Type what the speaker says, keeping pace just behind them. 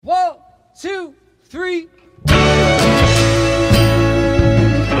2, 3.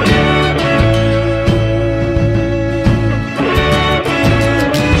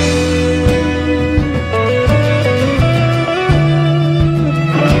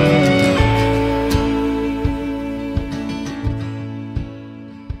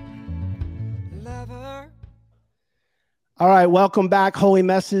 All right, welcome back, Holy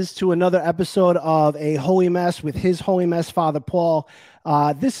Messes, to another episode of A Holy Mess with His Holy Mess, Father Paul.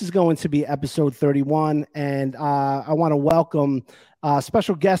 This is going to be episode 31, and I want to welcome a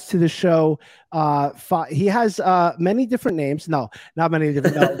special guest to the show. He has many different names. No, not many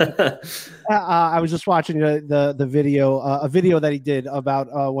different names. I was just watching the video, a video that he did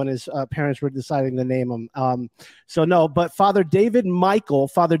about when his parents were deciding to name him. But Father David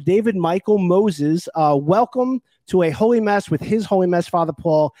Michael Moses, welcome to A Holy Mess with His Holy Mess, Father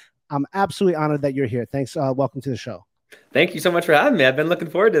Paul. I'm absolutely honored that you're here. Thanks. Welcome to the show. Thank you so much for having me. I've been looking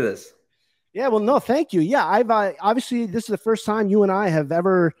forward to this. Yeah, well, no, thank you. Yeah, I've obviously this is the first time you and I have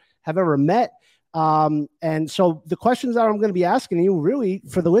ever met. And so the questions that I'm going to be asking you really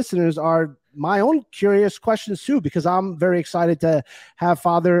for the listeners are my own curious questions too, because I'm very excited to have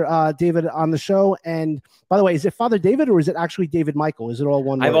Father David on the show. And by the way, is it Father David or is it actually David Michael? Is it all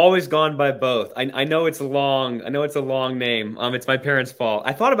one word? I've always gone by both. I know it's a long name. It's my parents' fault.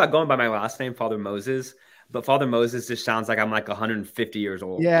 I thought about going by my last name, Father Moses, but Father Moses just sounds like I'm like 150 years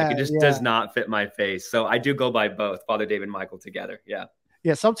old. Yeah, like it just does not fit my face. So I do go by both, Father David Michael together. Yeah.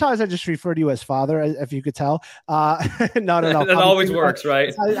 Yeah, sometimes I just refer to you as Father, if you could tell. No. That always works,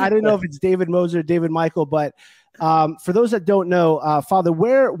 right? I didn't know if it's David Moses or David Michael, but for those that don't know, Father,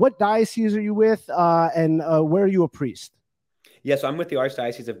 what diocese are you with, and where are you a priest? Yeah, so I'm with the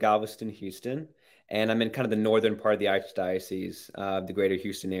Archdiocese of Galveston, Houston, and I'm in kind of the northern part of the Archdiocese, the greater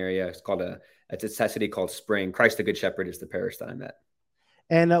Houston area. It's a city called Spring. Christ the Good Shepherd is the parish that I'm at.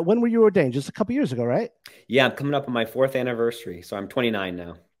 And when were you ordained? Just a couple years ago, right? Yeah, I'm coming up on my 4th anniversary, so I'm 29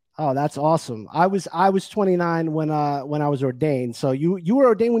 now. Oh, that's awesome. I was 29 when I was ordained. So you were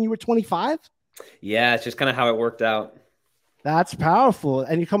ordained when you were 25? Yeah, it's just kind of how it worked out. That's powerful.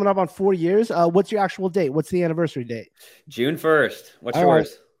 And you're coming up on 4 years. What's your actual date? What's the anniversary date? June 1st. What's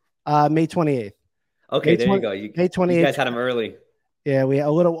yours? May 28th. Okay, there you go. May 28th. You guys had them early. Yeah, we had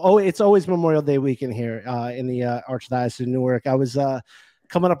a little. Oh, it's always Memorial Day weekend here in the Archdiocese of Newark. I was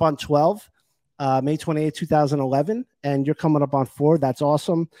coming up on 12, May 28, 2011, and you're coming up on 4. That's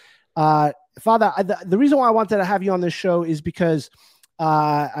awesome. Father, the reason why I wanted to have you on this show is because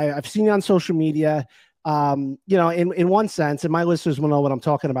I've seen you on social media. In one sense, and my listeners will know what I'm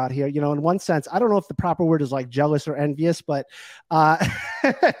talking about here. In one sense, I don't know if the proper word is like jealous or envious, but no,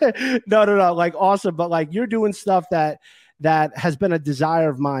 like awesome. But like you're doing stuff that has been a desire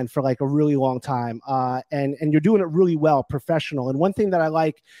of mine for like a really long time. And you're doing it really well, professional. And one thing that I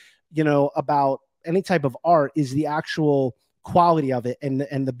like, about any type of art is the actual quality of it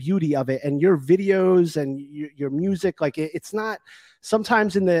and the beauty of it. And your videos and your music, like it's not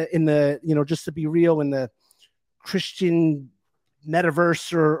sometimes in the, just to be real, in the Christian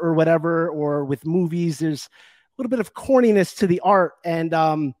metaverse or whatever, or with movies, there's a little bit of corniness to the art. And,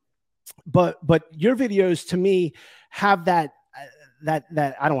 but your videos to me have that I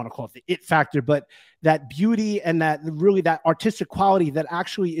don't want to call it the it factor, but that beauty and that artistic quality that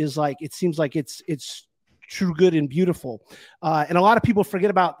actually is like, it seems like it's true good and beautiful. And a lot of people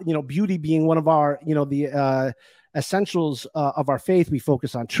forget about, beauty being one of our, the essentials of our faith. We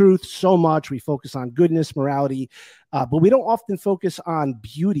focus on truth so much. We focus on goodness, morality, but we don't often focus on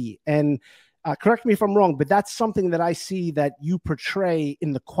beauty. And correct me if I'm wrong, but that's something that I see that you portray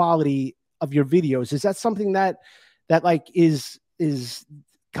in the quality of your videos. Is that something that like is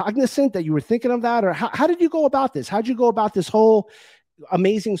cognizant, that you were thinking of that? Or how did you go about this? How did you go about this whole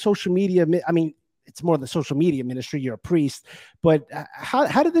amazing social media? I mean, it's more than social media ministry. You're a priest, but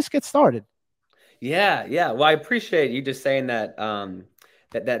how did this get started? Yeah. Well, I appreciate you just saying that,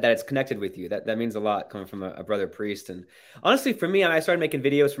 that it's connected with you. That means a lot coming from a brother priest. And honestly, for me, I started making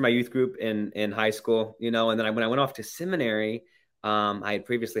videos for my youth group in high school, and then when I went off to seminary, I had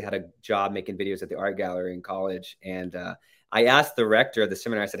previously had a job making videos at the art gallery in college. And I asked the rector of the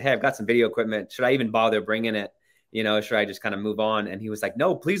seminary, I said, hey, I've got some video equipment. Should I even bother bringing it? Should I just kind of move on? And he was like,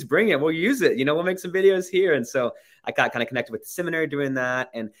 no, please bring it. We'll use it. We'll make some videos here. And so I got kind of connected with the seminary doing that.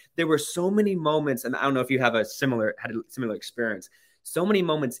 And there were so many moments, and I don't know if you had a similar experience, so many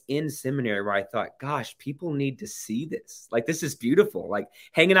moments in seminary where I thought, gosh, people need to see this. Like, this is beautiful. Like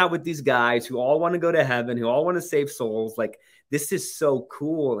hanging out with these guys who all want to go to heaven, who all want to save souls. Like, this is so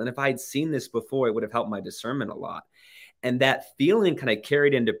cool. And if I had seen this before, it would have helped my discernment a lot. And that feeling kind of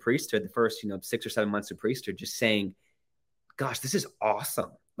carried into priesthood, the first, 6 or 7 months of priesthood, just saying, gosh, this is awesome.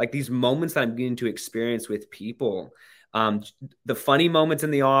 like these moments that I'm getting to experience with people, um, the funny moments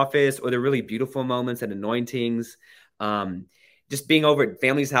in the office or the really beautiful moments and anointings, um, just being over at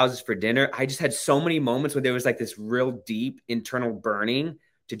families' houses for dinner. I just had so many moments where there was like this real deep internal burning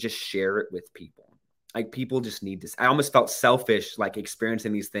to just share it with people. Like people just need this. I almost felt selfish, like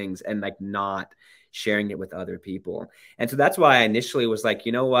experiencing these things and like not sharing it with other people. And so that's why I initially was like,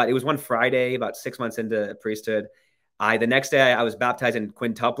 you know what? It was one Friday, about 6 months into priesthood. The next day I was baptized in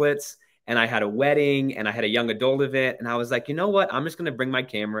quintuplets, and I had a wedding and I had a young adult event. And I was like, you know what? I'm just going to bring my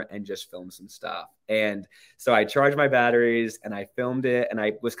camera and just film some stuff. And so I charged my batteries and I filmed it, and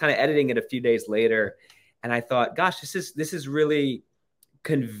I was kind of editing it a few days later. And I thought, gosh, this is really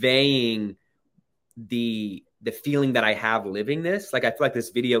conveying the feeling that I have living this. Like, I feel like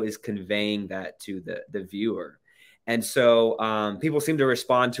this video is conveying that to the viewer. And so people seem to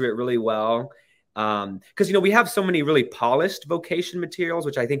respond to it really well. Because, you know, we have so many really polished vocation materials,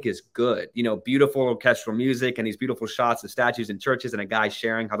 which I think is good, you know, beautiful orchestral music and these beautiful shots of statues in churches and a guy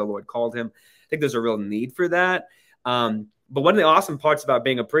sharing how the Lord called him. I think there's a real need for that. But one of the awesome parts about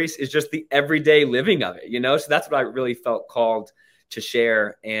being a priest is just the everyday living of it, you know? So that's what I really felt called to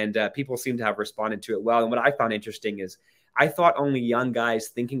share. And people seem to have responded to it well. And what I found interesting is I thought only young guys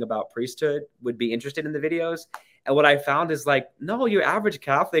thinking about priesthood would be interested in the videos. And what I found is like, no, your average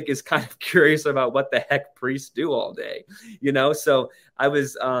Catholic is kind of curious about what the heck priests do all day, you know? So I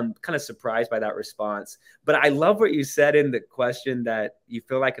was kind of surprised by that response. But I love what you said in the question, that you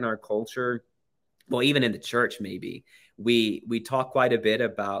feel like in our culture, well, even in the church, maybe we talk quite a bit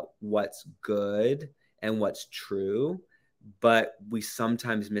about what's good and what's true, but we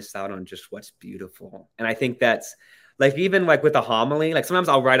sometimes miss out on just what's beautiful. And I think that's like, even like with a homily, like sometimes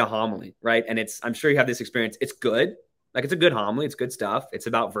I'll write a homily, right? And I'm sure you have this experience. It's good. Like, it's a good homily. It's good stuff. It's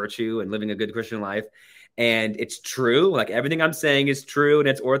about virtue and living a good Christian life. And it's true. Like, everything I'm saying is true and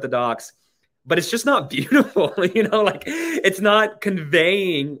it's orthodox, but it's just not beautiful, you know, like it's not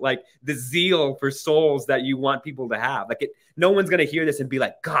conveying like the zeal for souls that you want people to have. Like, no one's going to hear this and be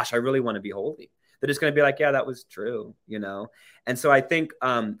like, gosh, I really want to be holy. They're just going to be like, yeah, that was true, you know? And so I think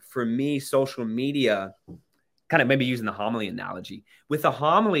for me, social media, kind of maybe using the homily analogy, with a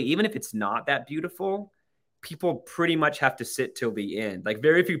homily, even if it's not that beautiful, people pretty much have to sit till the end. Like,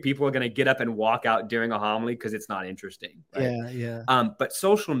 very few people are going to get up and walk out during a homily because it's not interesting. Right? Yeah. But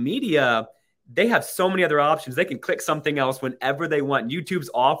social media, they have so many other options. They can click something else whenever they want. YouTube's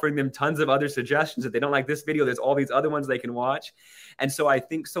offering them tons of other suggestions. If they don't like this video, there's all these other ones they can watch. And so I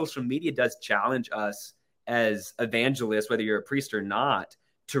think social media does challenge us as evangelists, whether you're a priest or not,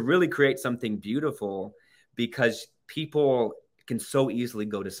 to really create something beautiful, because people can so easily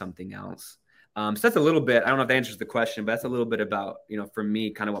go to something else. So that's a little bit, I don't know if that answers the question, but that's a little bit about, you know, for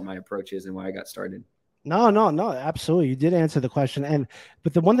me, kind of what my approach is and why I got started. No, absolutely. You did answer the question.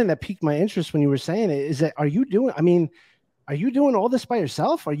 But the one thing that piqued my interest when you were saying it is that, are you doing all this by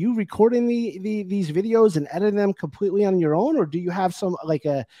yourself? Are you recording these videos and editing them completely on your own? Or do you have some, like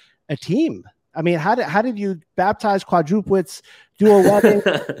a team? I mean, how did you baptize quadruplets, do a wedding,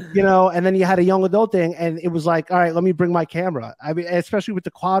 you know, and then you had a young adult thing, and it was like, all right, let me bring my camera. I mean, especially with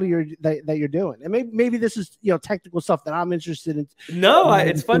the quality that you're doing. And maybe this is, you know, technical stuff that I'm interested in. No,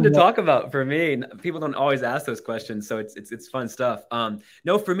 it's fun to talk about for me. People don't always ask those questions, so it's fun stuff.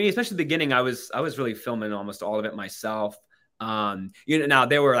 No, for me, especially the beginning, I was really filming almost all of it myself. You know, now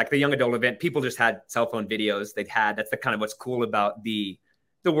there were like the young adult event, people just had cell phone videos. That's the kind of what's cool about the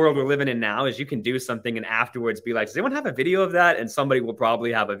world we're living in now, is you can do something and afterwards be like, does anyone have a video of that? And somebody will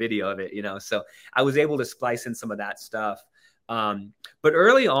probably have a video of it, you know? So I was able to splice in some of that stuff. But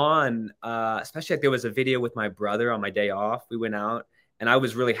early on, especially like there was a video with my brother on my day off, we went out, and I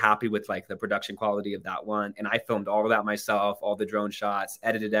was really happy with like the production quality of that one. And I filmed all of that myself, all the drone shots,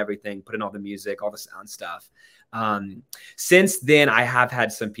 edited everything, put in all the music, all the sound stuff. Since then, I have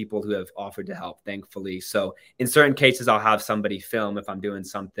had some people who have offered to help, thankfully. So in certain cases, I'll have somebody film if I'm doing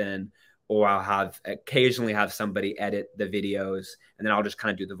something, or I'll occasionally have somebody edit the videos, and then I'll just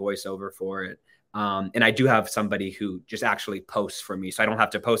kind of do the voiceover for it. And I do have somebody who just actually posts for me. So I don't have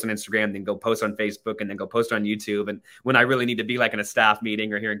to post on Instagram, then go post on Facebook, and then go post on YouTube. And when I really need to be like in a staff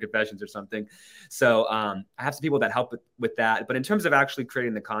meeting or hearing confessions or something. So I have some people that help with that. But in terms of actually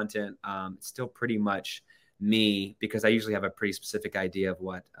creating the content, it's still pretty much me, because I usually have a pretty specific idea of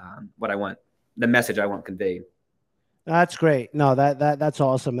what I want, the message I want conveyed. That's great. No, that's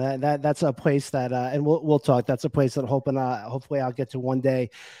awesome. That's a place that, and we'll talk. That's a place that hopefully I'll get to one day.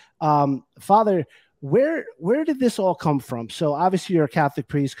 Father, where did this all come from? So obviously you're a Catholic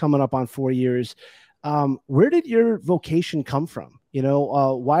priest coming up on 4 years. Where did your vocation come from?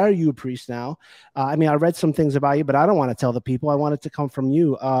 Why are you a priest now? I mean, I read some things about you, but I don't want to tell the people. I want it to come from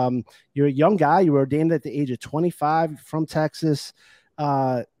you. You're a young guy. You were ordained at the age of 25 from Texas.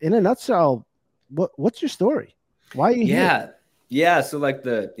 In a nutshell, what's your story? Why are you here? Yeah. So like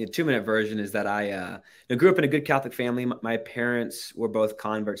the 2-minute version is that I grew up in a good Catholic family. My parents were both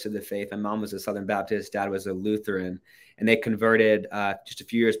converts to the faith. My mom was a Southern Baptist, dad was a Lutheran, and they converted just a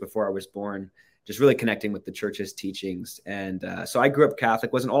few years before I was born, just really connecting with the church's teachings. And so I grew up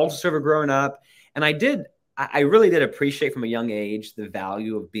Catholic, was an altar server growing up. And I really did appreciate from a young age the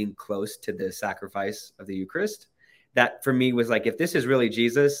value of being close to the sacrifice of the Eucharist. That for me was like, if this is really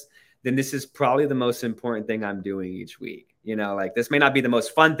Jesus, then this is probably the most important thing I'm doing each week. Like this may not be the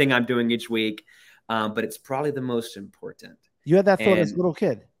most fun thing I'm doing each week, but it's probably the most important. You had that thought as a little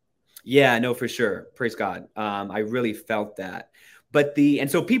kid. Yeah, no, for sure. Praise God. I really felt that.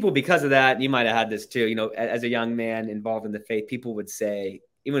 And so people, because of that, you might have had this too, as a young man involved in the faith, people would say,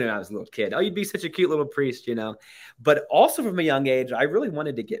 even when I was a little kid, oh, you'd be such a cute little priest, but also from a young age, I really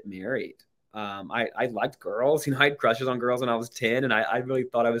wanted to get married. I liked girls, I had crushes on girls when I was 10, and I really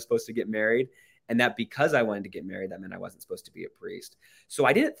thought I was supposed to get married. And that because I wanted to get married, that meant I wasn't supposed to be a priest. So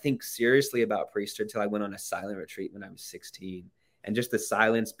I didn't think seriously about priesthood till I went on a silent retreat when I was 16. And just the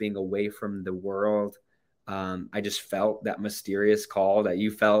silence, being away from the world, I just felt that mysterious call that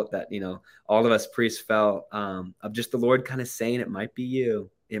you felt, that, all of us priests felt, of just the Lord kind of saying, it might be you.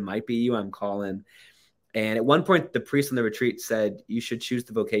 It might be you I'm calling. And at one point, the priest on the retreat said, you should choose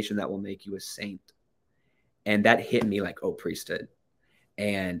the vocation that will make you a saint. And that hit me like, oh, priesthood.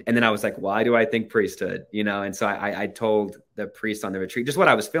 And then I was like, why do I think priesthood? And so I told the priest on the retreat just what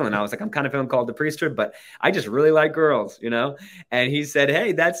I was feeling. I was like, I'm kind of feeling called to priesthood, but I just really like girls, And he said,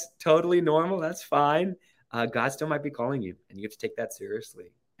 hey, that's totally normal. That's fine. God still might be calling you, and you have to take that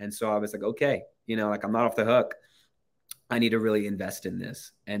seriously. And so I was like, okay, like I'm not off the hook. I need to really invest in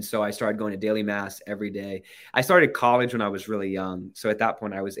this. And so I started going to daily mass every day. I started college when I was really young. So at that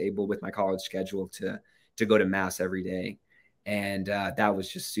point I was able, with my college schedule, to go to mass every day. And that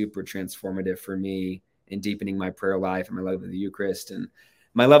was just super transformative for me in deepening my prayer life and my love of the Eucharist and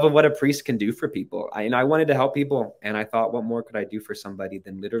my love of what a priest can do for people. I wanted to help people. And I thought, what more could I do for somebody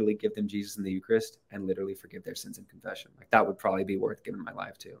than literally give them Jesus in the Eucharist and literally forgive their sins in confession? Like that would probably be worth giving my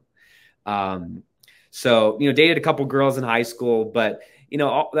life to. So, dated a couple girls in high school, but,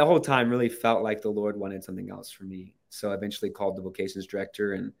 the whole time really felt like the Lord wanted something else for me. So I eventually called the vocations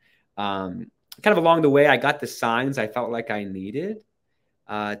director, and kind of along the way, I got the signs I felt like I needed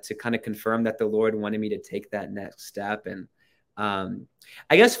to kind of confirm that the Lord wanted me to take that next step. And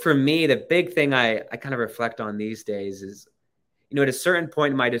I guess for me, the big thing I kind of reflect on these days is, at a certain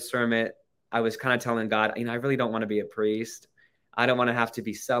point in my discernment, I was kind of telling God, I really don't want to be a priest. I don't want to have to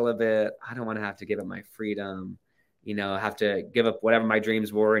be celibate. I don't want to have to give up my freedom, have to give up whatever my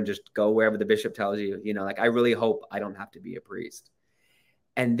dreams were and just go wherever the bishop tells you, like I really hope I don't have to be a priest.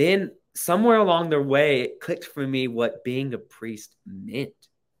 And then somewhere along the way, it clicked for me what being a priest meant.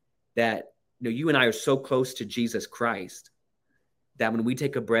 That, you and I are so close to Jesus Christ that when we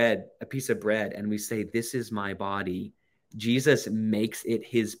take a piece of bread and we say, this is my body, Jesus makes it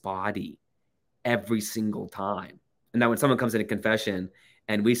his body every single time. And that when someone comes into confession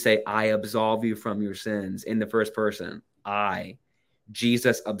and we say, I absolve you from your sins in the first person,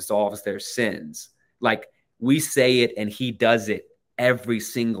 Jesus absolves their sins. Like we say it and he does it every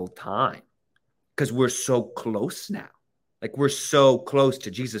single time because we're so close now. Like we're so close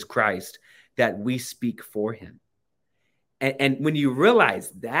to Jesus Christ that we speak for him. And when you realize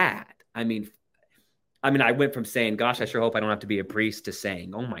that, I mean, I went from saying, gosh, I sure hope I don't have to be a priest, to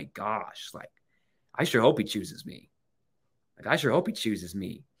saying, oh my gosh, like I sure hope he chooses me. Like I sure hope he chooses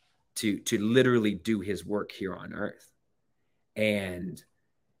me to literally do his work here on earth. And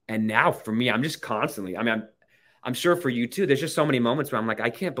now for me, I'm just constantly, I'm sure for you too, there's just so many moments where I'm like, I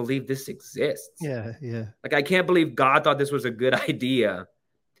can't believe this exists. Yeah. Like, I can't believe God thought this was a good idea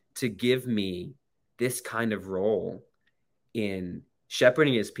to give me this kind of role in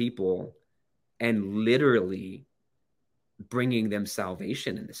shepherding his people and literally bringing them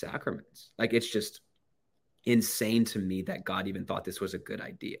salvation in the sacraments. Like, it's just insane to me that God even thought this was a good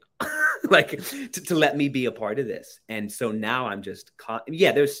idea. Like, to let me be a part of this. And so now I'm just,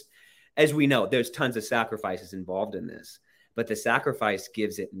 there's, as we know, there's tons of sacrifices involved in this, but the sacrifice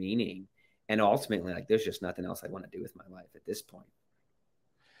gives it meaning. And ultimately, like, there's just nothing else I want to do with my life at this point.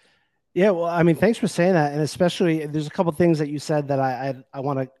 Yeah, well, I mean, thanks for saying that. And especially, there's a couple of things that you said that I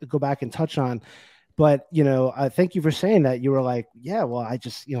want to go back and touch on. But, I thank you for saying that. You were like, yeah, well, I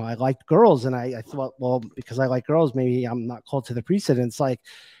just, I liked girls. And I thought, well, because I like girls, maybe I'm not called to the priesthood. And it's like,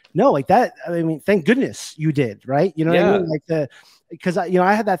 no, like that. I mean, thank goodness you did, right? You know what I mean? Like because I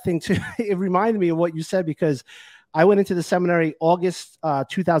had that thing too. It reminded me of what you said because I went into the seminary August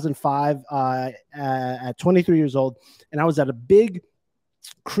 2005 at 23 years old, and I was at a big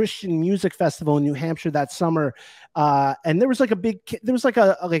Christian music festival in New Hampshire that summer, and there was like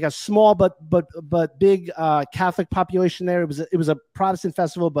a small but big Catholic population there. It was a Protestant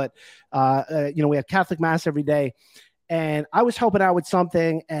festival, but we had Catholic mass every day. And I was helping out with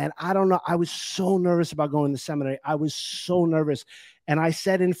something, and I don't know, I was so nervous about going to seminary. I was so nervous, and I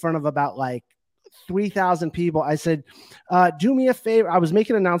said in front of about like 3,000 people, I said, do me a favor. I was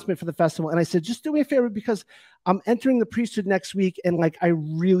making an announcement for the festival, and I said, just do me a favor because I'm entering the priesthood next week, and like I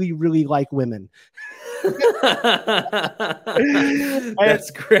really, really like women. That's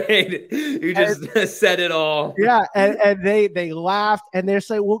great. You just said it all. Yeah, and they laughed, and they're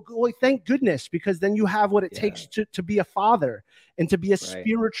saying, well, thank goodness, because then you have what it takes to be a father and to be a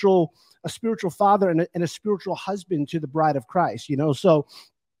spiritual father and a spiritual husband to the bride of Christ. So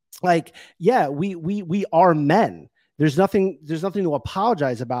like, yeah, we are men. There's nothing to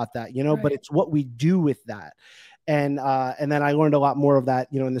apologize about that, but it's what we do with that. And then I learned a lot more of that,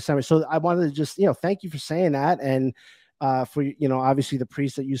 in the summer. So I wanted to just, thank you for saying that. And for, obviously the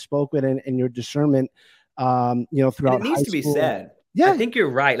priest that you spoke with and your discernment, throughout it needs to be said. Yeah, I think you're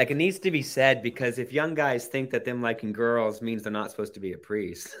right. Like, it needs to be said, because if young guys think that them liking girls means they're not supposed to be a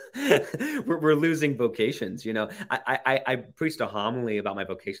priest, we're losing vocations. I preached a homily about my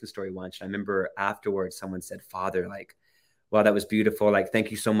vocation story once. I remember afterwards someone said, Father, like, wow, that was beautiful. Like,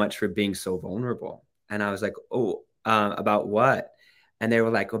 thank you so much for being so vulnerable. And I was like, oh, about what? And they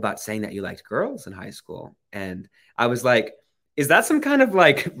were like, about saying that you liked girls in high school. And I was like, is that some kind of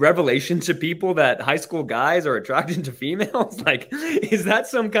like revelation to people that high school guys are attracted to females? Like, is that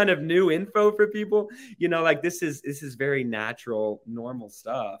some kind of new info for people? Like, this is very natural, normal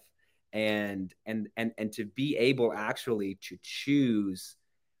stuff. And to be able actually to choose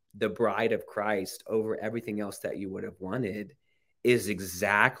the bride of Christ over everything else that you would have wanted is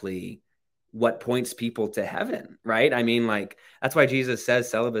exactly what points people to heaven, right? I mean, like, that's why Jesus says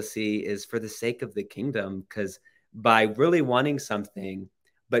celibacy is for the sake of the kingdom, because by really wanting something,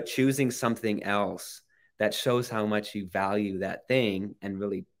 but choosing something else, that shows how much you value that thing and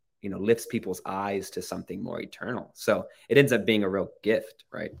really, lifts people's eyes to something more eternal. So it ends up being a real gift,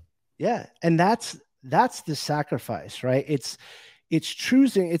 right? Yeah. And that's the sacrifice, right? It's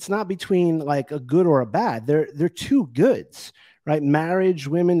choosing, it's not between like a good or a bad. They're two goods, right? Marriage,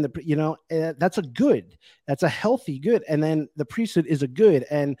 women, that's a good, that's a healthy good. And then the priesthood is a good.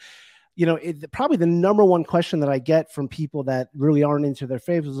 And, probably the number one question that I get from people that really aren't into their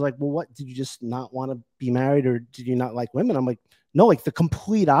faith is like, well, what, did you just not want to be married, or did you not like women? I'm like, no, like the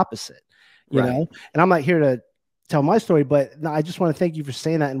complete opposite, you know? And I'm not here to tell my story, but no, I just want to thank you for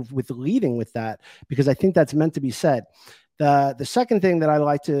saying that and with leading with that, because I think that's meant to be said. The second thing that I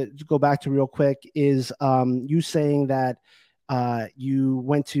like to go back to real quick is you saying that you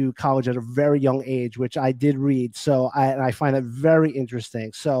went to college at a very young age, which I did read. So I find that very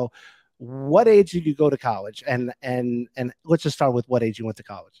interesting. So what age did you go to college? And let's just start with what age you went to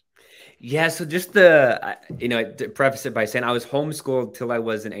college. Yeah, so just to preface it by saying I was homeschooled till I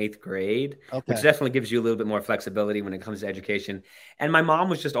was in 8th grade, which definitely gives you a little bit more flexibility when it comes to education. And my mom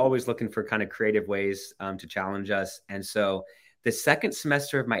was just always looking for kind of creative ways to challenge us. And so the second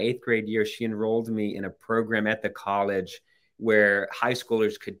semester of my 8th grade year, she enrolled me in a program at the college where high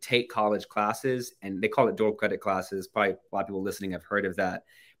schoolers could take college classes, and they call it dual credit classes. Probably a lot of people listening have heard of that.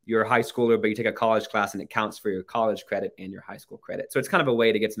 You're a high schooler, but you take a college class and it counts for your college credit and your high school credit. So it's kind of a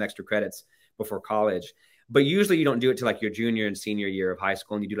way to get some extra credits before college. But usually you don't do it to like your junior and senior year of high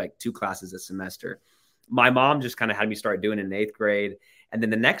school, and you do like 2 classes a semester. My mom just kind of had me start doing it in 8th grade. And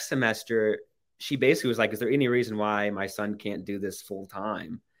then the next semester, she basically was like, is there any reason why my son can't do this full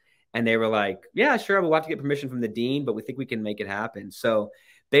time? And they were like, yeah, sure, we'll have to get permission from the dean, but we think we can make it happen. So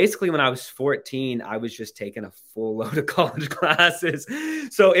basically, when I was 14, I was just taking a full load of college classes.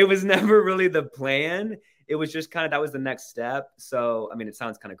 So it was never really the plan. It was just kind of, that was the next step. So, I mean, it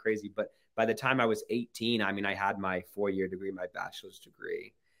sounds kind of crazy, but by the time I was 18, I mean, I had my 4-year degree, my bachelor's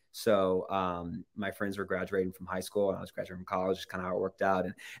degree. So my friends were graduating from high school and I was graduating from college, just kind of how it worked out.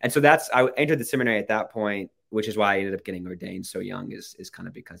 And so I entered the seminary at that point, which is why I ended up getting ordained so young, is kind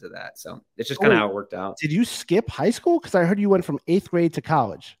of because of that. So it's just kind of how it worked out. Did you skip high school? Because I heard you went from 8th grade to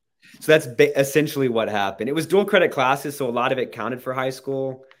college. So that's essentially what happened. It was dual credit classes, so a lot of it counted for high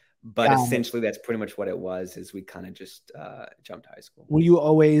school. But essentially, that's pretty much what it was, is we kind of just jumped high school. Were you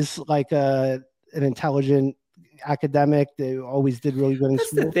always like an intelligent academic? They always did really good in school?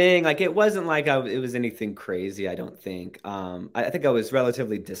 That's the thing. Like, it wasn't like it was anything crazy, I don't think. I think I was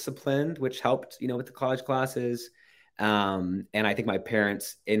relatively disciplined, which helped, with the college classes. And I think my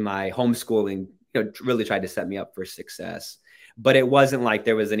parents in my homeschooling, really tried to set me up for success. But it wasn't like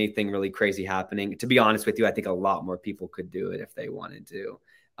there was anything really crazy happening. To be honest with you, I think a lot more people could do it if they wanted to.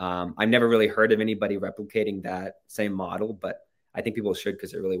 I've never really heard of anybody replicating that same model, but I think people should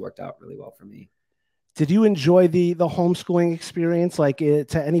because it really worked out really well for me. Did you enjoy the homeschooling experience? Like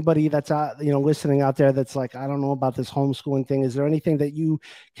to anybody that's listening out there that's like, I don't know about this homeschooling thing. Is there anything that you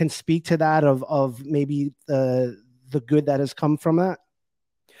can speak to that of maybe the good that has come from that?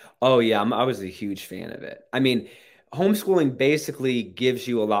 Oh yeah, I was a huge fan of it. I mean, homeschooling basically gives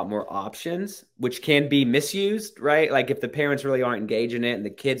you a lot more options, which can be misused, right? Like if the parents really aren't engaging it and the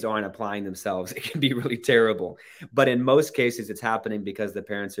kids aren't applying themselves, it can be really terrible. But in most cases, it's happening because the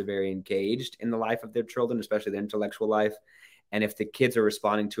parents are very engaged in the life of their children, especially the intellectual life. And if the kids are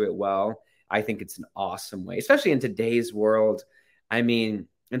responding to it well, I think it's an awesome way, especially in today's world. I mean,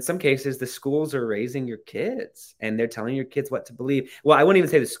 in some cases, the schools are raising your kids and they're telling your kids what to believe. Well, I wouldn't even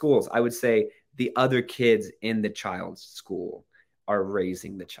say the schools. I would say the other kids in the child's school are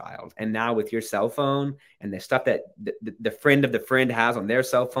raising the child. And now with your cell phone and the stuff that the friend of the friend has on their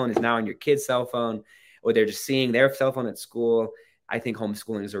cell phone is now on your kid's cell phone, or they're just seeing their cell phone at school. I think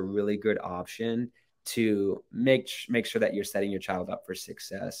homeschooling is a really good option to make sure that you're setting your child up for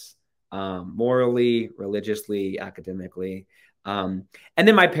success, morally, religiously, academically. And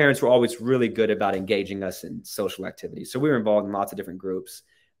then my parents were always really good about engaging us in social activities. So we were involved in lots of different groups.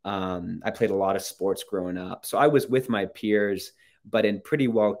 I played a lot of sports growing up. So I was with my peers, but in pretty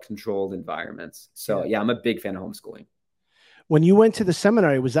well controlled environments. So yeah, I'm a big fan of homeschooling. When you went to the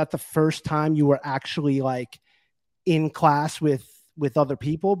seminary, was that the first time you were actually like in class with other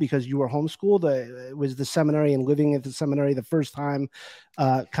people because you were homeschooled? Was the seminary and living at the seminary the first time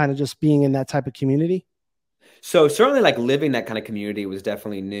kind of just being in that type of community? So certainly like living that kind of community was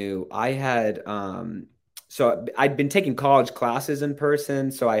definitely new. So I'd been taking college classes in person,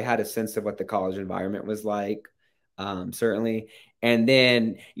 so I had a sense of what the college environment was like, certainly. And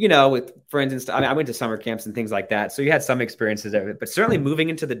then, with friends and stuff, I mean, I went to summer camps and things like that. So you had some experiences of it, but certainly moving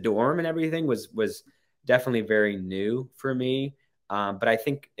into the dorm and everything was definitely very new for me. But I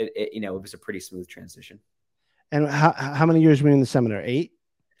think it was a pretty smooth transition. And how many years were you in the seminary? 8?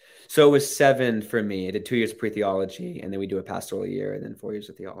 So it was 7 for me. I did 2 years of pre-theology, and then we do a pastoral year, and then 4 years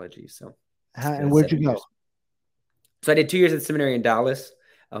of theology. So And where'd you go? Years. So I did 2 years at the seminary in Dallas,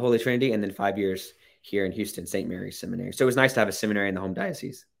 Holy Trinity, and then 5 years here in Houston, St. Mary's Seminary. So it was nice to have a seminary in the home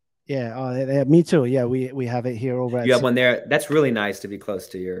diocese. Yeah, me too. Yeah, we have it here over at. You have one there. That's really nice to be close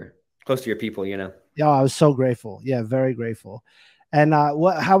to your people. Yeah, I was so grateful. Yeah, very grateful. And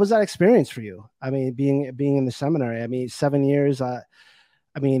how was that experience for you? I mean, being in the seminary. I mean, 7 years.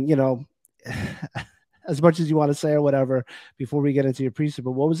 I mean, as much as you want to say or whatever, before we get into your priesthood,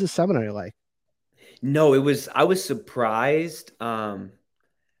 but what was the seminary like? No, I was surprised.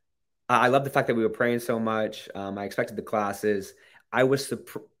 I love the fact that we were praying so much. I expected the classes. I was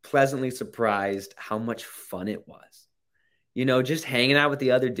pleasantly surprised how much fun it was. Just hanging out with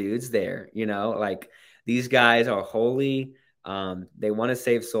the other dudes there, like these guys are holy. They want to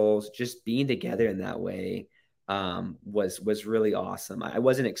save souls. Just being together in that way was really awesome. I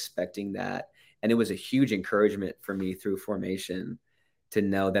wasn't expecting that. And it was a huge encouragement for me through formation to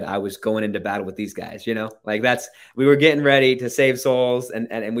know that I was going into battle with these guys, like we were getting ready to save souls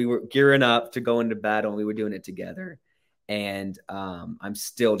and we were gearing up to go into battle and we were doing it together. And I'm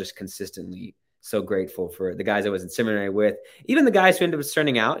still just consistently so grateful for the guys I was in seminary with, even the guys who ended up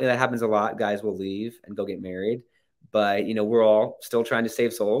turning out. That happens a lot. Guys will leave and go get married, but we're all still trying to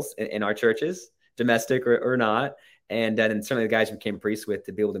save souls in our churches, domestic or not. And then certainly the guys we became priests with,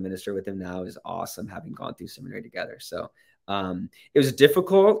 to be able to minister with them now is awesome, having gone through seminary together. So it was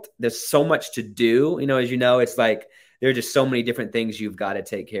difficult. There's so much to do, as it's like there are just so many different things you've got to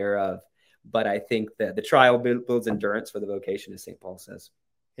take care of. But I think that the trial builds endurance for the vocation, as St. Paul says.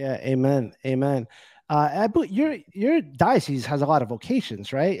 Yeah, amen. Your diocese has a lot of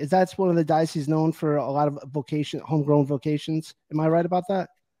vocations, right? That's one of the dioceses known for a lot of homegrown vocations. Am I right about that?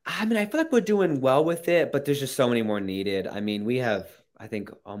 I mean, I feel like we're doing well with it, but there's just so many more needed. I mean, we have, I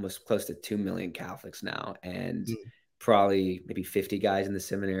think, almost close to 2 million Catholics now, and probably maybe 50 guys in the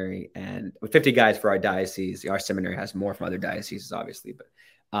seminary, and 50 guys for our diocese. Our seminary has more from other dioceses, obviously, but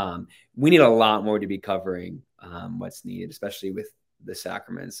we need a lot more to be covering what's needed, especially with the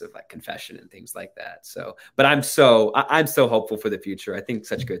sacraments of like confession and things like that. So, but I'm so hopeful for the future. I think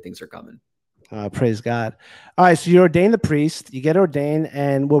such good things are coming. Praise God. All right, so you're ordained a priest. You get ordained,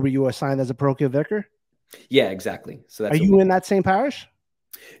 and what were you assigned as a parochial vicar? Yeah, exactly. So are you in that same parish?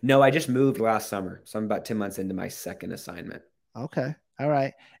 No, I just moved last summer, so I'm about 10 months into my second assignment. Okay. All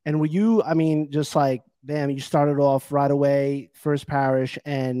right. And were you, I mean, just like, damn, you started off right away, first parish,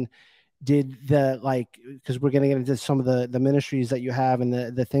 and did the like, because we're going to get into some of the ministries that you have and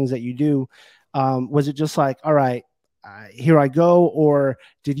the things that you do. Was it just like, all right, here I go, or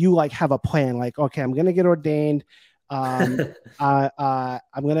did you like have a plan? Like, okay, I'm going to get ordained. Um,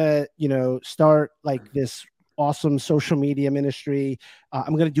 I'm going to, start like this awesome social media ministry.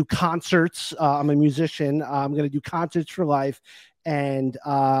 I'm going to do concerts. I'm a musician. I'm going to do concerts for life. And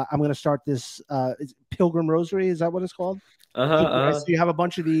I'm going to start this Pilgrim Rosary. Is that what it's called? Uh-huh, So you have a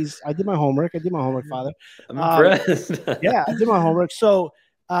bunch of these. I did my homework. Father. I'm Um, impressed. yeah, I did my homework. So,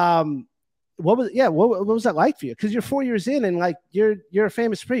 what was that like for you? Because you're 4 years in, and like you're a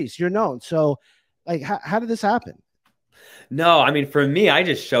famous priest. You're known. So, like, how did this happen? No, I mean, for me, I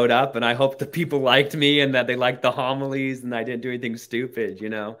just showed up and I hoped the people liked me and that they liked the homilies and I didn't do anything stupid, you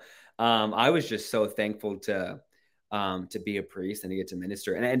know. I was just so thankful to be a priest and to get to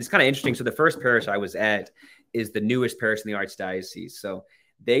minister. And it's kind of interesting. So the first parish I was at is the newest parish in the archdiocese. So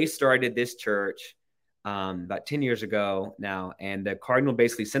they started this church about 10 years ago now. And the cardinal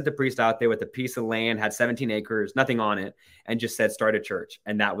basically sent the priest out there with a piece of land, had 17 acres, nothing on it, and just said, start a church.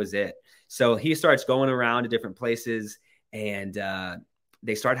 And that was it. So he starts going around to different places and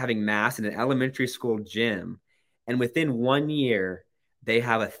they start having mass in an elementary school gym. And within 1 year, they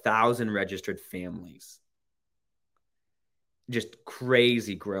have 1,000 registered families. Just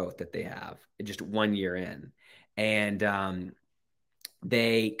crazy growth that they have just 1 year in. And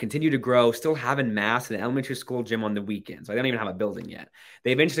they continue to grow, still having mass in an elementary school gym on the weekends. So they don't even have a building yet.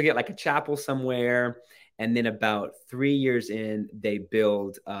 They eventually get like a chapel somewhere. And then about 3 years in, they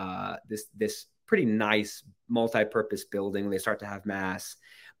build this pretty nice multi-purpose building. They start to have mass,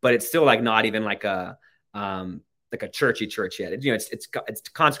 but it's still like not even like a churchy church yet. It's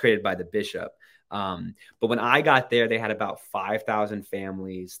consecrated by the bishop. But when I got there, they had about 5,000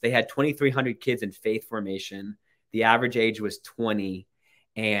 families. They had 2,300 kids in faith formation. The average age was 20.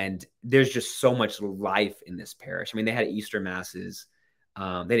 And there's just so much life in this parish. I mean, they had Easter masses. They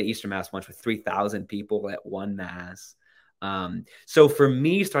had an Easter mass once with 3,000 people at one mass. So for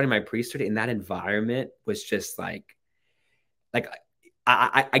me, starting my priesthood in that environment was just like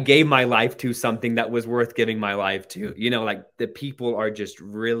I gave my life to something that was worth giving my life to. You know, like the people are just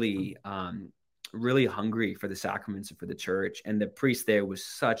really really hungry for the sacraments and for the church. And the priest there was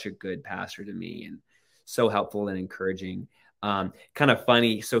such a good pastor to me and so helpful and encouraging. Kind of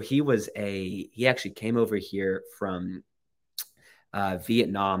funny. So he actually came over here from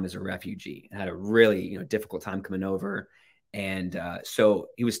Vietnam as a refugee and had a really, difficult time coming over. And so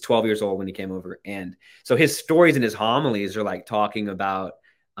he was 12 years old when he came over. And so his stories and his homilies are like talking about,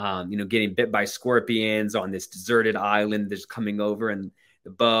 getting bit by scorpions on this deserted island that's coming over and the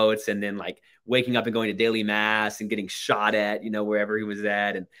boats, and then like waking up and going to daily mass and getting shot at, wherever he was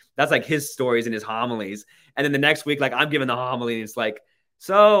at. And that's like his stories and his homilies. And then the next week, like I'm giving the homily and it's like,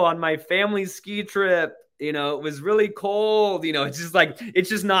 so on my family's ski trip, it was really cold, it's just like, it's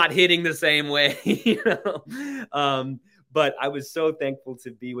just not hitting the same way, But I was so thankful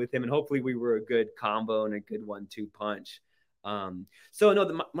to be with him and hopefully we were a good combo and a good 1-2 punch. So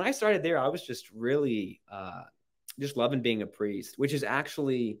no, when I started there, I was just really, just loving being a priest, which is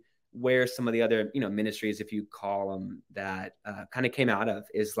actually where some of the other, ministries, if you call them that, kind of came out of,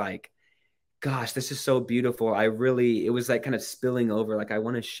 is like, gosh, this is so beautiful. It was like kind of spilling over. Like, I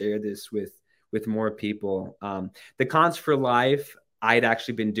want to share this with more people. The Cons for Life, I'd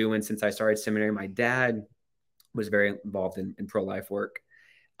actually been doing since I started seminary. My dad was very involved in pro-life work.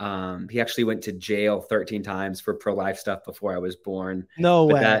 He actually went to jail 13 times for pro-life stuff before I was born. No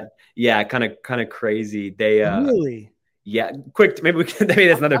But way. yeah, kind of crazy. They, Really? yeah, quick. Maybe that's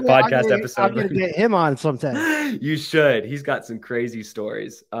another podcast I'm episode. gonna get him on sometime. You should. He's got some crazy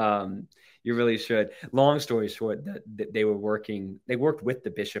stories. You really should. Long story short, that they worked with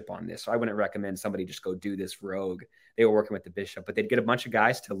the bishop on this. So I wouldn't recommend somebody just go do this rogue. They were working with the bishop, but they'd get a bunch of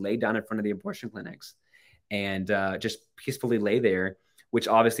guys to lay down in front of the abortion clinics and just peacefully lay there, which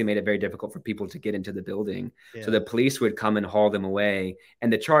obviously made it very difficult for people to get into the building. Yeah. So the police would come and haul them away.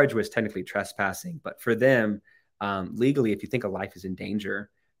 And the charge was technically trespassing. But for them, legally, if you think a life is in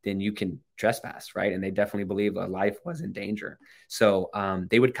danger, then you can trespass, right? And they definitely believe a life was in danger. So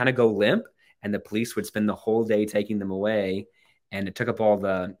they would kind of go limp and the police would spend the whole day taking them away. And it took up all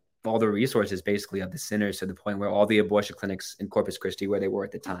the resources basically of the centers to the point where all the abortion clinics in Corpus Christi, where they were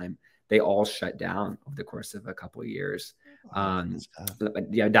at the time, they all shut down over the course of a couple of years.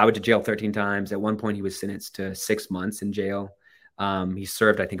 Yeah, Dad went to jail 13 times. At one point, he was sentenced to 6 months in jail. He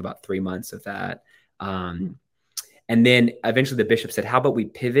served, I think, about 3 months of that. And then eventually the bishop said, how about we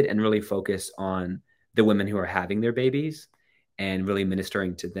pivot and really focus on the women who are having their babies? and really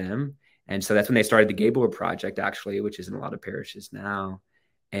ministering to them. And so that's when they started the Gabriel Project, actually, which is in a lot of parishes now.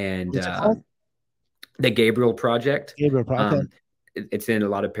 And What's it called? the Gabriel Project. Gabriel. Okay. It's in a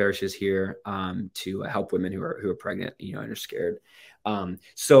lot of parishes here to help women who are pregnant, you know, and are scared.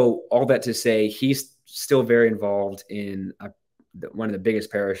 So all that to say, he's still very involved in one of the biggest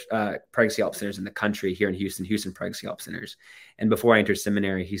pregnancy help centers in the country here in Houston Pregnancy Help Centers. And before I entered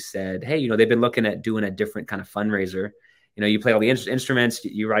seminary, he said, "Hey, you know, they've been looking at doing a different kind of fundraiser. You know, you play all the instruments,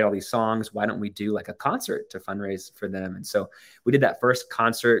 you write all these songs. Why don't we do like a concert to fundraise for them?" And so we did that first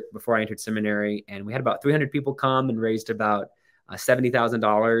concert before I entered seminary, and we had about 300 people come and raised about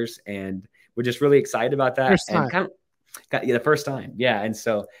 $70,000, and we're just really excited about that. First And time. the first time, yeah. And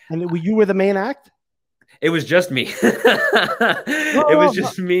so, And you were the main act? it was just me. It was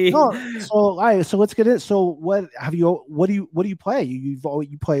just me. No. So, all right. So let's get in. So, what do you play?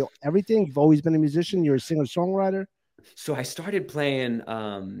 You play everything. You've always been a musician. You're a singer songwriter. So I started playing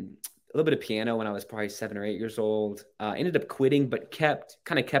a little bit of piano when I was probably 7 or 8 years old. Ended up quitting, but kept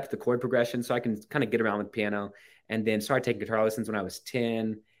the chord progression, so I can kind of get around with piano. And then started taking guitar lessons when I was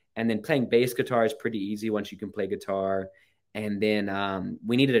 10. And then playing bass guitar is pretty easy once you can play guitar. And then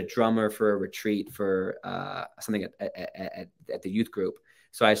we needed a drummer for a retreat for something at the youth group.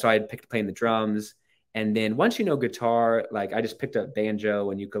 So I picked playing the drums. And then once you know guitar, like I just picked up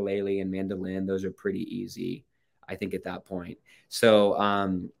banjo and ukulele and mandolin. Those are pretty easy, I think, at that point. So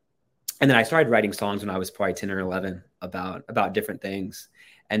and then I started writing songs when I was probably 10 or 11 about different things.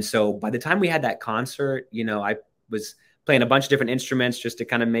 And so by the time we had that concert, you know, I was playing a bunch of different instruments just to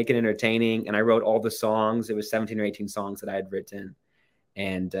kind of make it entertaining. And I wrote all the songs. It was 17 or 18 songs that I had written.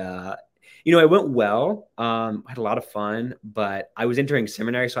 And, you know, it went well. I had a lot of fun, but I was entering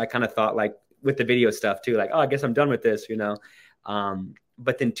seminary. So I kind of thought, like, with the video stuff too, like, oh, I guess I'm done with this, you know?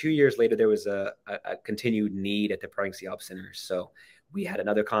 But then 2 years later, there was a continued need at the Pregnancy Help Center. So we had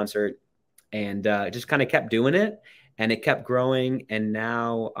another concert and just kind of kept doing it. And it kept growing. And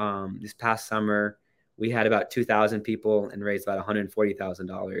now this past summer, we had about 2,000 people and raised about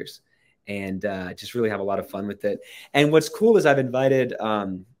 $140,000, and just really have a lot of fun with it. And what's cool is I've invited,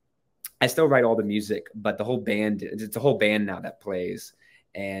 I still write all the music, but the whole band, it's a whole band now that plays,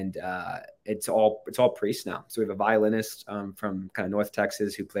 and it's all priests now. So we have a violinist from kind of North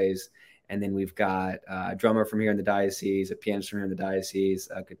Texas who plays, and then we've got a drummer from here in the diocese, a pianist from here in the diocese,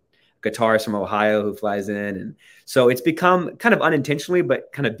 a guitarist from Ohio who flies in. And so it's become kind of unintentionally,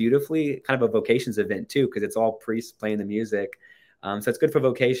 but kind of beautifully, kind of a vocations event too, because it's all priests playing the music. So it's good for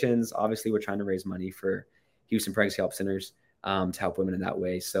vocations. Obviously, we're trying to raise money for Houston Pregnancy Help Centers to help women in that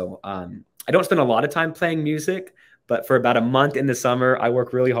way. So I don't spend a lot of time playing music, but for about a month in the summer, I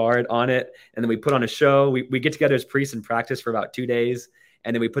work really hard on it. And then we put on a show. We get together as priests and practice for about 2 days.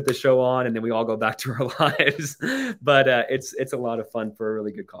 And then we put the show on, and then we all go back to our lives. But it's a lot of fun for a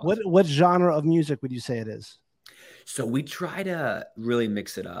really good cause. What genre of music would you say it is? So we try to really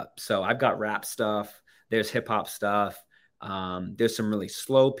mix it up. So I've got rap stuff. There's hip hop stuff. There's some really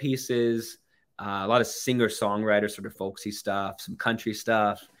slow pieces. A lot of singer-songwriter sort of folksy stuff, some country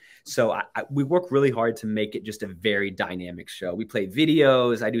stuff. So we work really hard to make it just a very dynamic show. We play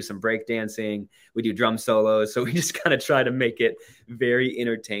videos. I do some breakdancing. We do drum solos. So we just kind of try to make it very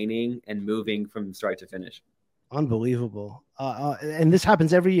entertaining and moving from start to finish. Unbelievable. And this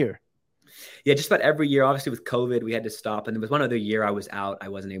happens every year. Yeah, just about every year. Obviously, with COVID, we had to stop. And there was one other year I was out. I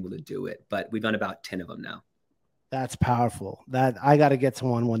wasn't able to do it. But we've done about 10 of them now. That's powerful. That I got to get to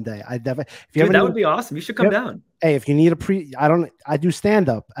one day. I definitely. That would be awesome. You should come down. Hey, if you need I do stand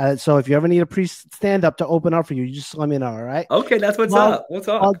up. So if you ever need a stand up to open up for you, you just let me know. All right. Okay, that's what's up. What's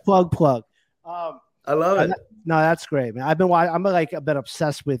up? Plug. I love it. No, that's great, man. I'm like a bit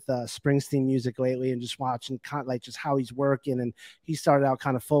obsessed with Springsteen music lately, and just watching kind of like just how he's working. And he started out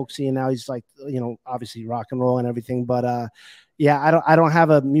kind of folksy, and now he's like, you know, obviously rock and roll and everything. But yeah, I don't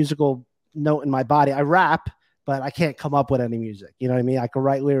have a musical note in my body. I rap, but I can't come up with any music. You know what I mean? I can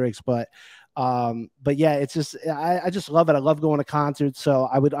write lyrics, but yeah, it's just I just love it. I love going to concerts, so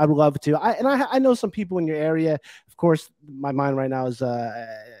I would love to. I know some people in your area. Of course, my mind right now is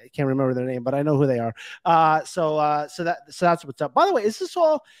I can't remember their name, but I know who they are. So that's what's up. By the way, is this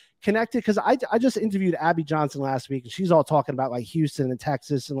all connected? Because I just interviewed Abby Johnson last week, and she's all talking about like Houston and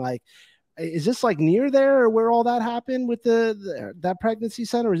Texas, and like, is this like near there or where all that happened with that pregnancy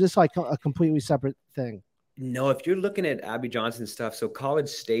center? Or is this like a completely separate thing? No, if you're looking at Abby Johnson stuff, so College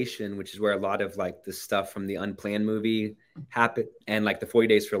Station, which is where a lot of like the stuff from the Unplanned movie happened, and like the 40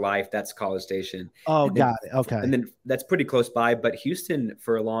 Days for Life, that's College Station. Oh, got it. Okay. And then that's pretty close by, but Houston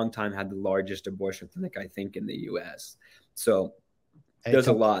for a long time had the largest abortion clinic, I think, in the US. So there's It's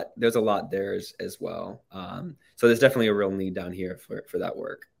a a, lot. There's a lot there as well. So there's definitely a real need down here for that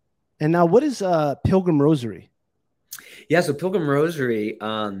work. and now what is Pilgrim Rosary? Yeah, so Pilgrim Rosary,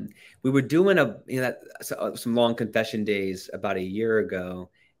 we were doing some long confession days about a year ago,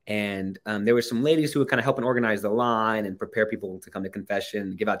 and there were some ladies who were kind of helping organize the line and prepare people to come to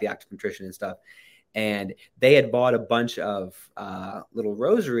confession, give out the act of contrition and stuff. And they had bought a bunch of little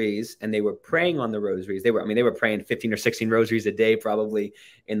rosaries, and they were praying on the rosaries. They were praying 15 or 16 rosaries a day, probably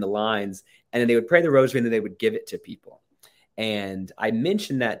in the lines, and then they would pray the rosary, and then they would give it to people. And I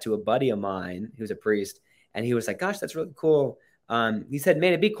mentioned that to a buddy of mine who's a priest, and he was like, "Gosh, that's really cool." He said,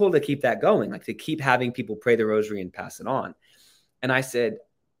 "Man, it'd be cool to keep that going, like to keep having people pray the rosary and pass it on." And I said,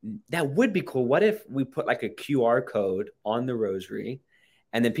 "That would be cool. What if we put like a QR code on the rosary,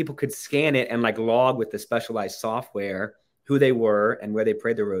 and then people could scan it and like log with the specialized software who they were and where they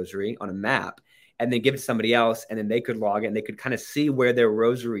prayed the rosary on a map, and then give it to somebody else, and then they could log it and they could kind of see where their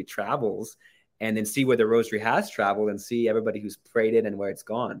rosary travels, and then see where the rosary has traveled and see everybody who's prayed it and where it's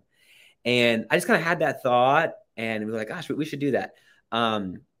gone." And I just kind of had that thought, and we were like, "Gosh, we should do that."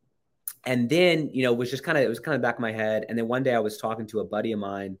 And then, it was kind of back of my head. And then one day I was talking to a buddy of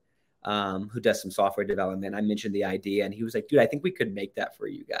mine who does some software development. I mentioned the idea, and he was like, "Dude, I think we could make that for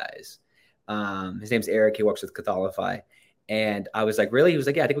you guys." His name's Eric. He works with Catholify. And I was like, "Really?" He was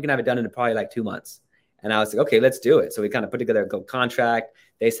like, "Yeah, I think we can have it done in probably like 2 months." And I was like, "Okay, let's do it." So we kind of put together a contract.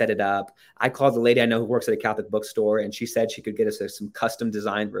 They set it up. I called the lady I know who works at a Catholic bookstore, and she said she could get us some custom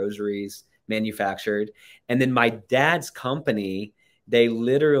designed rosaries manufactured. And then my dad's company, they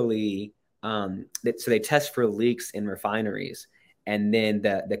literally, so they test for leaks in refineries. And then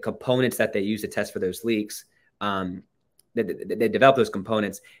the components that they use to test for those leaks, they develop those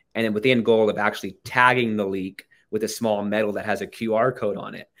components, and then with the end goal of actually tagging the leak with a small metal that has a QR code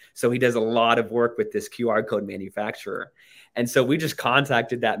on it. So he does a lot of work with this QR code manufacturer. And so we just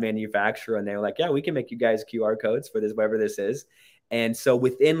contacted that manufacturer, and they were like, "Yeah, we can make you guys QR codes for this, whatever this is." And so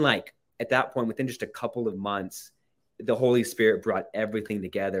at that point, within just a couple of months, the Holy Spirit brought everything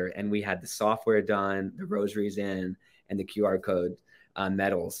together, and we had the software done, the rosaries in, and the QR code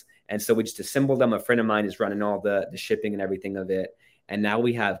medals. And so we just assembled them. A friend of mine is running all the shipping and everything of it. And now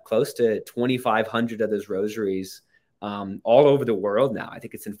we have close to 2,500 of those rosaries all over the world now. I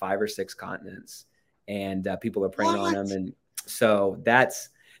think it's in 5 or 6 continents, and people are praying on them. And so I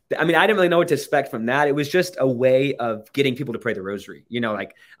didn't really know what to expect from that. It was just a way of getting people to pray the rosary.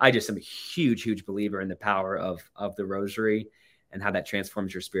 I just am a huge, huge believer in the power of the rosary and how that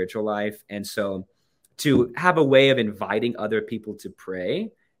transforms your spiritual life. And so to have a way of inviting other people to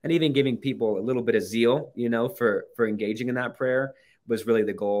pray and even giving people a little bit of zeal, for engaging in that prayer was really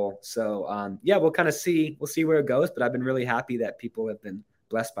the goal. So we'll see where it goes, but I've been really happy that people have been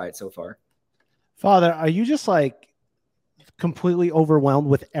blessed by it so far. Father, are you just like completely overwhelmed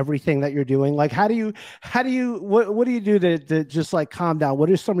with everything that you're doing? Like, what do you do to just like calm down? What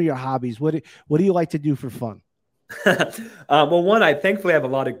are some of your hobbies? What do you like to do for fun? Well, one, I thankfully have a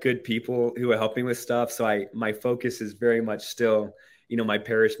lot of good people who are helping with stuff. So my focus is very much still, my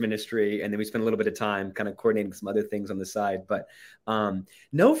parish ministry. And then we spend a little bit of time kind of coordinating some other things on the side. But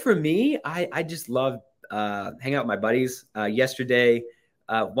no, for me, I just love hanging out with my buddies. Yesterday,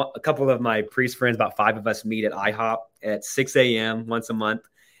 a couple of my priest friends, about 5 of us, meet at IHOP at 6 a.m. once a month,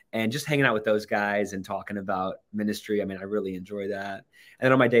 and just hanging out with those guys and talking about ministry. I really enjoy that. And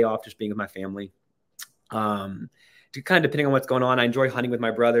then on my day off, just being with my family. To kind of depending on what's going on, I enjoy hunting with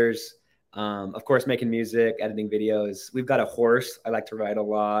my brothers. Of course, making music, editing videos. We've got a horse I like to ride a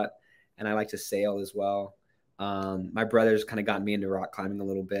lot, and I like to sail as well. My brother's kind of gotten me into rock climbing a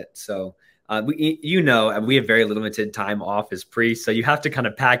little bit. So we have very limited time off as priests, so you have to kind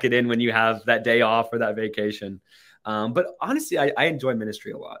of pack it in when you have that day off or that vacation. But honestly, I enjoy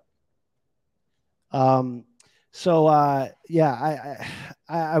ministry a lot. I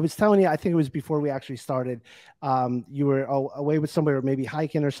was telling you, I think it was before we actually started, you were away with somebody or maybe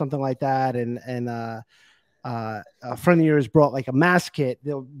hiking or something like that. And a friend of yours brought like a mass kit,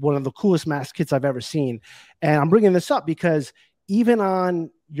 one of the coolest mass kits I've ever seen. And I'm bringing this up because even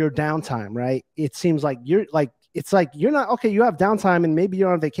on your downtime, right? It seems like you're not okay. You have downtime and maybe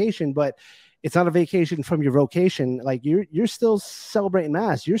you're on vacation, but it's not a vacation from your vocation. Like you're still celebrating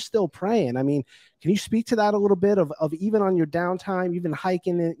mass. You're still praying. Can you speak to that a little bit of even on your downtime, even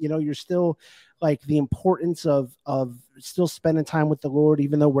hiking it, you're still like the importance of still spending time with the Lord,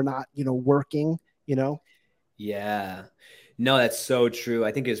 even though we're not, working, Yeah, no, that's so true.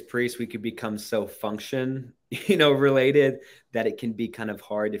 I think as priests, we could become so function, related that it can be kind of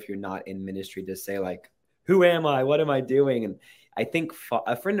hard if you're not in ministry to say like, who am I? What am I doing? And I think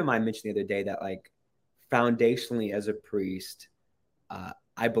a friend of mine mentioned the other day that like foundationally as a priest,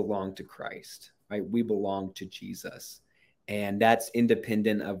 I belong to Christ, right? We belong to Jesus. And that's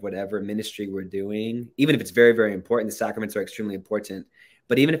independent of whatever ministry we're doing, even if it's very, very important. The sacraments are extremely important.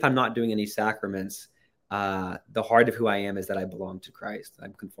 But even if I'm not doing any sacraments, the heart of who I am is that I belong to Christ.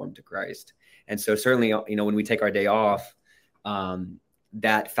 I'm conformed to Christ. And so certainly, when we take our day off,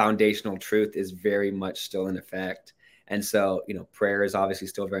 that foundational truth is very much still in effect. And so, prayer is obviously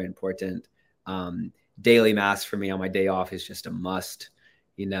still very important. Daily mass for me on my day off is just a must.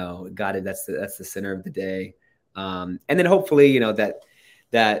 That's the center of the day. And then hopefully,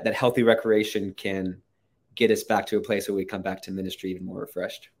 that healthy recreation can get us back to a place where we come back to ministry even more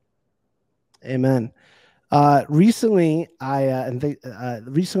refreshed. Amen. Recently,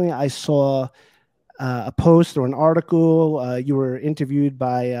 I saw a post or an article. You were interviewed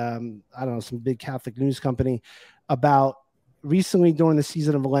by I don't know, some big Catholic news company about recently during the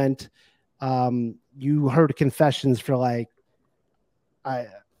season of Lent. You heard confessions for like I'm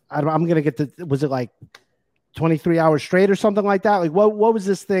gonna get was it like 23 hours straight or something like that? Like what was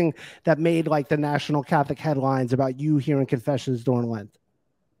this thing that made like the national Catholic headlines about you hearing confessions during Lent?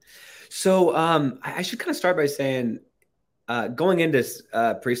 So I should kind of start by saying, going into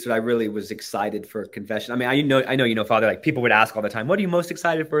priesthood, I really was excited for confession. I mean, I know, Father, like people would ask all the time, what are you most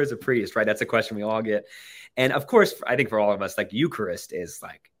excited for as a priest, right? That's a question we all get. And of course, I think for all of us, like Eucharist is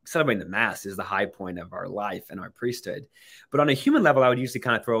like celebrating the Mass is the high point of our life and our priesthood. But on a human level, I would usually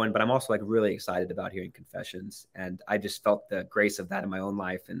kind of throw in, but I'm also like really excited about hearing confessions. And I just felt the grace of that in my own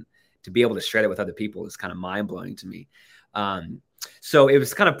life. And to be able to share it with other people is kind of mind blowing to me. So it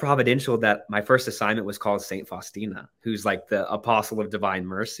was kind of providential that my first assignment was called Saint Faustina, who's like the apostle of divine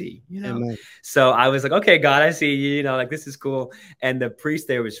mercy, Amen. So I was like, okay, God, I see you, like this is cool. And the priest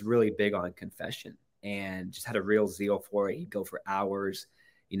there was really big on confession and just had a real zeal for it. He'd go for hours,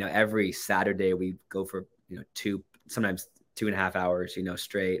 every Saturday we go for, sometimes 2.5 hours,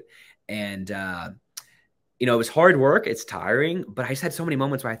 straight. And, it was hard work. It's tiring, but I just had so many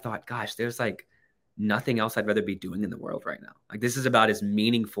moments where I thought, gosh, there's like nothing else I'd rather be doing in the world right now. Like this is about as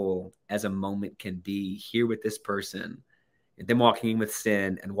meaningful as a moment can be here with this person, and then walking in with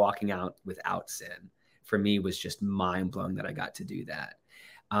sin and walking out without sin. For me was just mind blowing that I got to do that.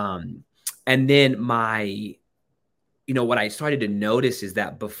 And then what I started to notice is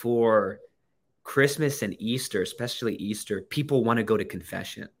that before Christmas and Easter, especially Easter, people want to go to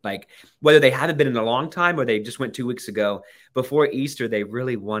confession. Like whether they haven't been in a long time or they just went 2 weeks ago, before Easter, they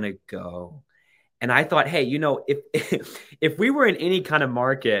really want to go. And I thought, hey, if we were in any kind of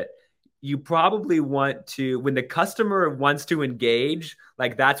market, you probably want to, when the customer wants to engage,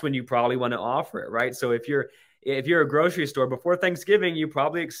 like that's when you probably want to offer it, right? So if you're a grocery store before Thanksgiving, you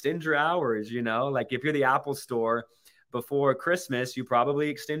probably extend your hours, like if you're the Apple store before Christmas, you probably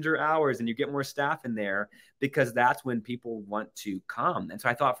extend your hours and you get more staff in there because that's when people want to come. And so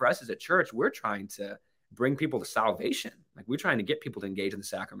I thought for us as a church, we're trying to bring people to salvation. Like we're trying to get people to engage in the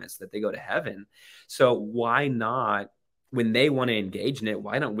sacraments so that they go to heaven. So why not, when they want to engage in it,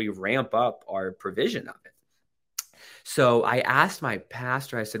 why don't we ramp up our provision of it? So I asked my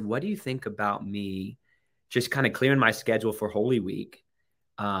pastor, I said, what do you think about me just kind of clearing my schedule for Holy Week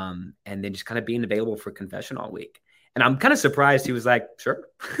and then just kind of being available for confession all week? And I'm kind of surprised. He was like, sure.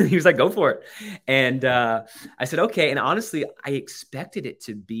 He was like, go for it. And I said, okay. And honestly, I expected it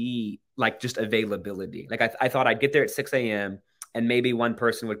to be like just availability. Like I thought I'd get there at 6 a.m. and maybe one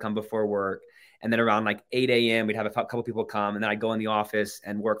person would come before work. And then around like 8 a.m., we'd have a couple people come. And then I'd go in the office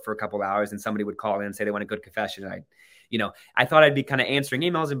and work for a couple of hours. And somebody would call in and say they want a good confession. And I thought I'd be kind of answering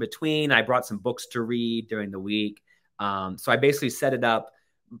emails in between. I brought some books to read during the week. So I basically set it up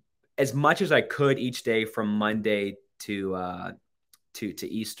as much as I could each day from Monday to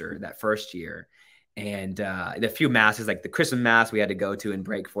Easter that first year. And a few masses, like the Christmas mass we had to go to and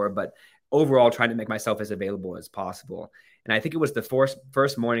break for, but overall trying to make myself as available as possible. And I think it was the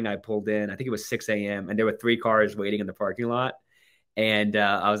first morning I pulled in, I think it was 6 a.m. and there were 3 cars waiting in the parking lot. And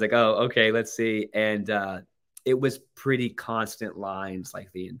I was like, oh, okay, let's see. And it was pretty constant lines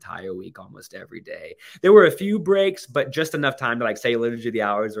like the entire week, almost every day. There were a few breaks, but just enough time to like say Liturgy of the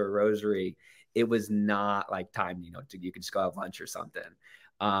Hours or a rosary. It was not like time, you could just go have lunch or something.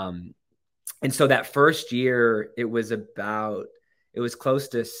 And so that first year, it was close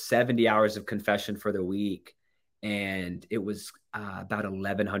to 70 hours of confession for the week. And it was about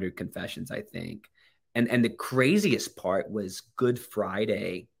 1,100 confessions, I think. And the craziest part was Good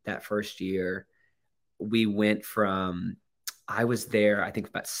Friday that first year. I was there, I think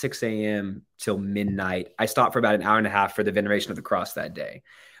about 6 a.m. till midnight. I stopped for about an hour and a half for the veneration of the cross that day.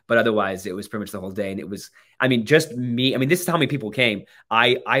 but otherwise it was pretty much the whole day. And it was, I mean, just me. I mean, this is how many people came.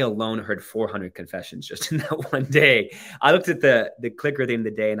 I alone heard 400 confessions just in that one day. I looked at the clicker at the end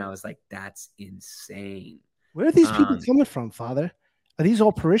of the day and I was like, that's insane. Where are these people coming from, Father? Are these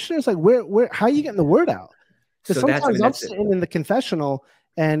all parishioners? Like, how are you getting the word out? Because So that's, I sometimes mean, I'm that's it. sitting in the confessional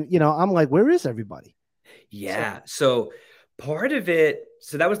and, you know, I'm like, where is everybody? Yeah. So part of it,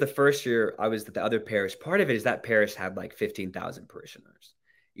 so that was the first year I was at the other parish. Part of it is that parish had like 15,000 parishioners,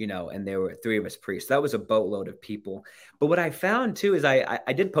 you know, and there were three of us priests. That was a boatload of people. But what I found too is I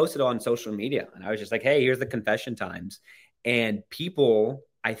did post it on social media and I was just like, hey, here's the confession times. And people,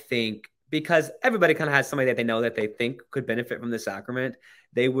 I think, because everybody kind of has somebody that they know that they think could benefit from the sacrament,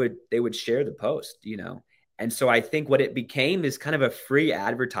 they would share the post, you know. And so I think what it became is kind of a free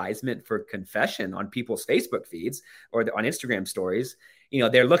advertisement for confession on people's Facebook feeds or on Instagram stories. You know,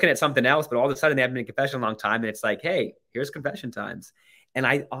 they're looking at something else, but all of a sudden they haven't been in confession a long time. And it's like, hey, here's confession times. And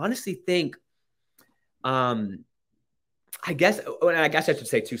I honestly think, I guess I should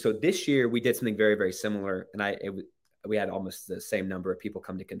say too. So this year we did something very, very similar. And we had almost the same number of people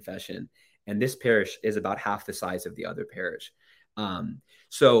come to confession. And this parish is about half the size of the other parish.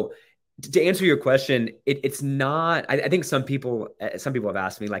 So to answer your question, it's not. I think some people have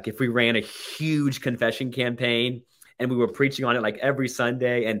asked me, like, if we ran a huge confession campaign and we were preaching on it like every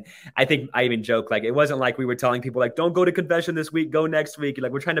Sunday. And I think I even joke, like, it wasn't like we were telling people like, don't go to confession this week, go next week.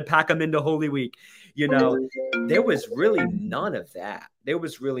 Like, we're trying to pack them into Holy Week. You know, there was really none of that. There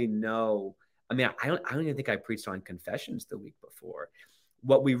was really no. I mean, I don't even think I preached on confessions the week before.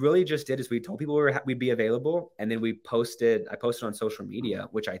 What we really just did is we told people we'd be available, and then I posted on social media,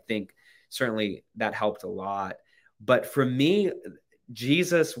 which I think certainly that helped a lot. But for me,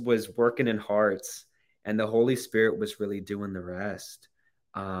 Jesus was working in hearts and the Holy Spirit was really doing the rest.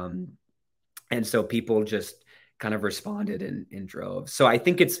 And so people just kind of responded in droves. So I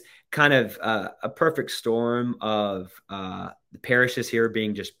think it's kind of a perfect storm of the parishes here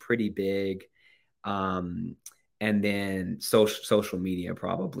being just pretty big. And then social media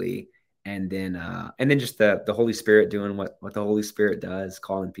probably, and then just the Holy Spirit doing what the Holy Spirit does,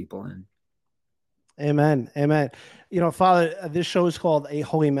 calling people in. Amen. Amen. You know, Father, this show is called A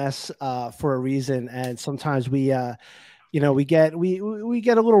Holy Mess for a reason. And sometimes we get a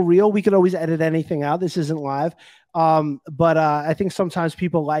little real. We could always edit anything out. This isn't live. But I think sometimes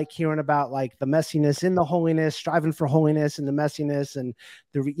people like hearing about like the messiness in the holiness, striving for holiness and the messiness and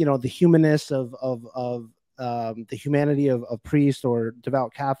the humanness of the humanity of priests or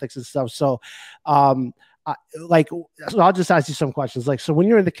devout Catholics and stuff. So so I'll just ask you some questions. Like, so when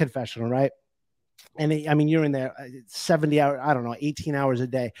you're in the confessional, right? And I mean, you're in there 70 hours, I don't know, 18 hours a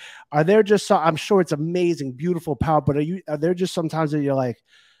day. Are there just, I'm sure it's amazing, beautiful, power, but are there just sometimes that you're like,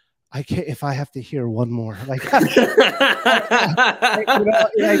 I can't, if I have to hear one more, like, if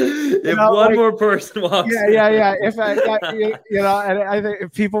one more person walks in. Yeah. If and I think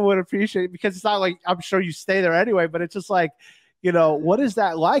if people would appreciate it, because it's not like, I'm sure you stay there anyway, but it's just like, what is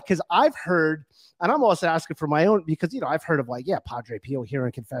that like? Because I've heard, and I'm also asking for my own, because, I've heard of like, Padre Pio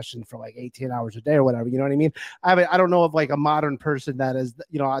hearing confession for like 18 hours a day or whatever. You know what I mean? I don't know of like a modern person that is,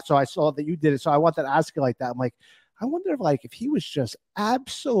 so I saw that you did it. So I wanted to ask you like that. I'm like, I wonder if he was just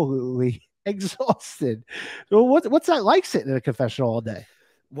absolutely exhausted. So what's that like sitting in a confessional all day?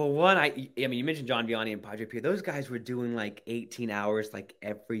 Well, one, I mean, you mentioned John Vianney and Padre Pio. Those guys were doing like 18 hours, like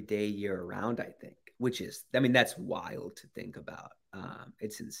every day, year round, I think, which is, I mean, that's wild to think about.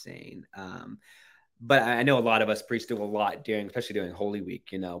 It's insane. But I know a lot of us priests do a lot especially during Holy Week,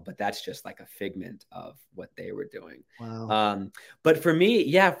 but that's just like a figment of what they were doing. Wow. But for me,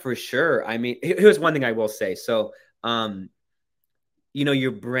 yeah, for sure. I mean, here's one thing I will say. So,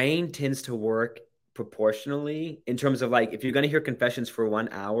 your brain tends to work proportionally in terms of like, if you're going to hear confessions for 1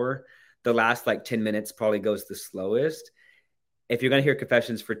 hour, the last like 10 minutes probably goes the slowest. If you're going to hear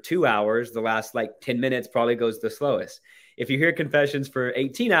confessions for 2 hours, the last like 10 minutes probably goes the slowest. If you hear confessions for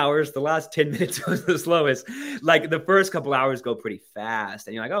 18 hours, the last 10 minutes goes the slowest. Like the first couple hours go pretty fast.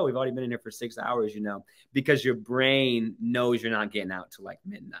 And you're like, oh, we've already been in here for 6 hours, because your brain knows you're not getting out to like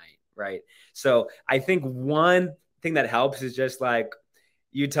midnight, right? So I think one thing that helps is just like,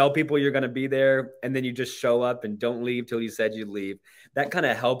 you tell people you're going to be there and then you just show up and don't leave till you said you'd leave. That kind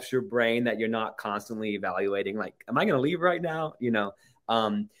of helps your brain, that you're not constantly evaluating, like, am I going to leave right now?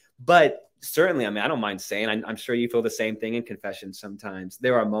 But certainly, I mean, I don't mind saying, I'm sure you feel the same thing in confession sometimes.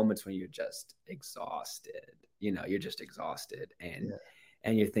 There are moments when you're just exhausted, you're just exhausted.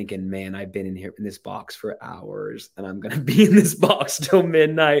 And you're thinking, man, I've been in here in this box for hours and I'm going to be in this box till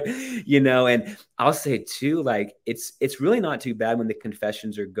midnight, and I'll say too, like, it's really not too bad when the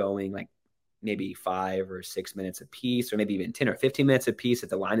confessions are going like maybe 5 or 6 minutes a piece, or maybe even 10 or 15 minutes a piece if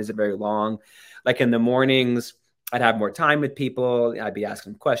the line isn't very long. Like in the mornings, I'd have more time with people. I'd be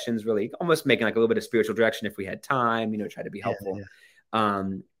asking questions, really almost making like a little bit of spiritual direction if we had time, try to be helpful.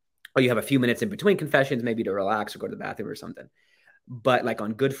 Or you have a few minutes in between confessions, maybe to relax or go to the bathroom or something. But like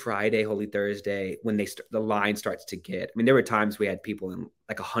on Good Friday, Holy Thursday, when the line starts to get, there were times we had people in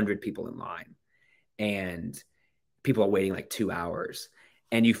like 100 people in line, and people are waiting like 2 hours,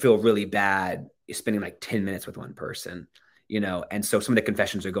 and you feel really bad. You're spending like 10 minutes with one person, and so some of the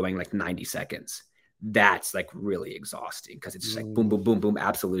confessions are going like 90 seconds. That's like really exhausting because it's just like boom, boom, boom, boom,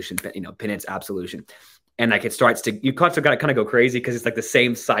 absolution, penance, absolution. And like it starts to, you also got to kind of go crazy because it's like the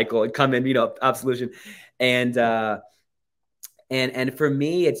same cycle and come in, absolution. And for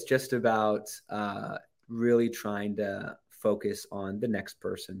me, it's just about really trying to focus on the next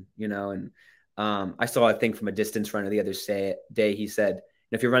person, and I saw a thing from a distance runner the other day. He said,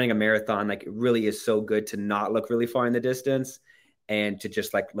 if you're running a marathon, like it really is so good to not look really far in the distance and to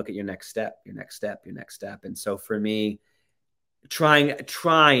just like look at your next step, your next step, your next step. And so for me, trying,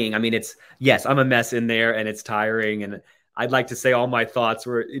 it's, yes, I'm a mess in there and it's tiring. And I'd like to say all my thoughts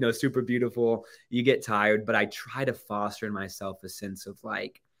were, super beautiful. You get tired, but I try to foster in myself a sense of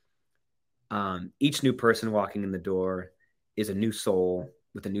like, each new person walking in the door is a new soul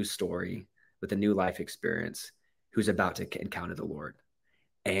with a new story, with a new life experience, who's about to encounter the Lord.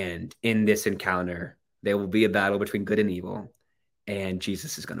 And in this encounter, there will be a battle between good and evil, and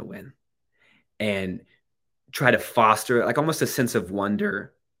Jesus is going to win. And try to foster like almost a sense of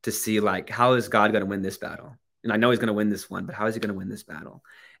wonder to see like, how is God going to win this battle? And I know he's going to win this one, but how is he going to win this battle?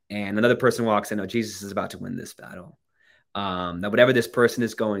 And another person walks in, oh, Jesus is about to win this battle. Now, whatever this person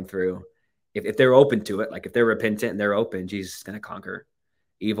is going through, if they're open to it, like if they're repentant and they're open, Jesus is going to conquer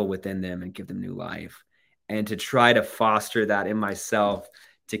evil within them and give them new life. And to try to foster that in myself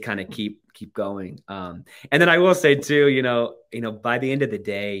to kind of keep going. And then I will say too, by the end of the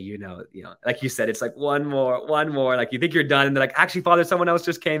day, like you said, it's like one more, like you think you're done. And they're like, actually, Father, someone else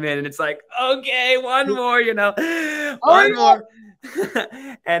just came in. And it's like, okay, one more, one more.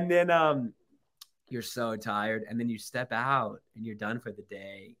 And then you're so tired. And then you step out and you're done for the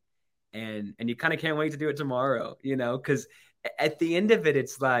day. And you kind of can't wait to do it tomorrow, because at the end of it,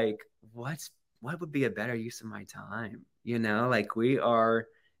 it's like, what would be a better use of my time? Like we are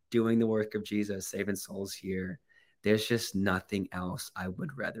doing the work of Jesus, saving souls here. There's just nothing else I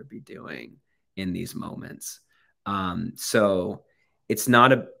would rather be doing in these moments. So it's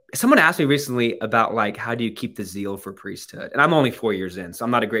not someone asked me recently about like, how do you keep the zeal for priesthood? And I'm only 4 years in, so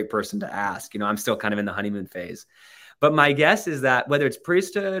I'm not a great person to ask, I'm still kind of in the honeymoon phase. But my guess is that whether it's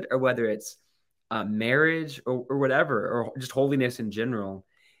priesthood or whether it's marriage or whatever, or just holiness in general,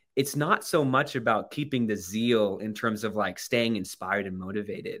 it's not so much about keeping the zeal in terms of like staying inspired and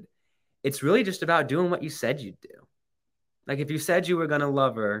motivated. It's really just about doing what you said you'd do. Like if you said you were going to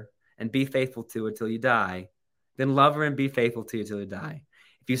love her and be faithful to her till you die, then love her and be faithful to her till you die.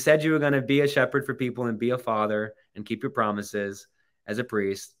 If you said you were going to be a shepherd for people and be a father and keep your promises as a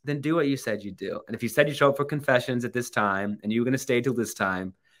priest, then do what you said you'd do. And if you said you show up for confessions at this time and you were going to stay till this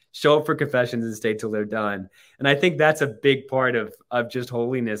time, show up for confessions and stay till they're done. And I think that's a big part of just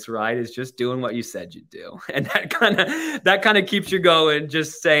holiness, right? Is just doing what you said you'd do. And that kind of keeps you going,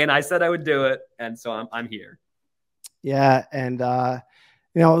 just saying, I said I would do it. And so I'm here. Yeah. And,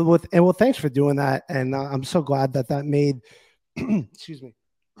 thanks for doing that. And I'm so glad that made, excuse me.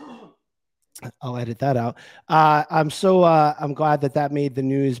 I'll edit that out. I'm glad that made the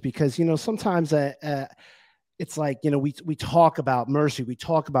news because, sometimes it's like, we talk about mercy. We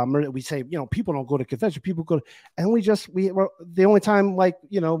talk about mercy. We say, people don't go to confession. People go, and we're the only time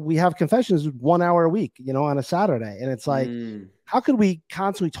we have confessions is 1 hour a week, on a Saturday. And it's like, how could we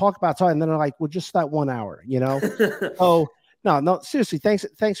constantly talk about time? And then they're like, well, just that 1 hour, Oh, no, seriously.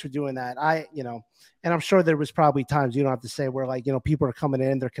 Thanks for doing that. And I'm sure there was probably times you don't have to say where like, people are coming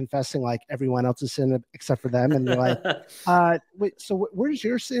in, they're confessing like everyone else's sin except for them. And you're like, wait, so where's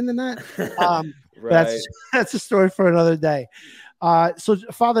your sin in that? Right. That's a story for another day. So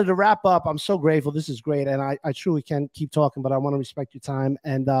Father, to wrap up, I'm so grateful. This is great. And I truly can keep talking, but I want to respect your time.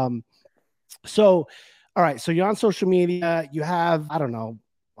 And all right. So you're on social media, you have, I don't know,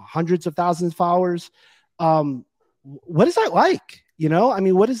 hundreds of thousands of followers. What is that like?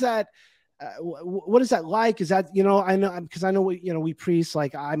 What is that? What is that like? Is that, I know, because I know, we priests,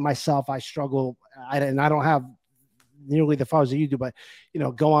 like I struggle. I don't have nearly the followers that you do, but,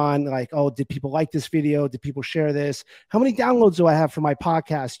 go on like, oh, did people like this video? Did people share this? How many downloads do I have for my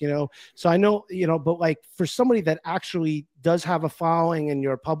podcast? So I know, but like for somebody that actually does have a following and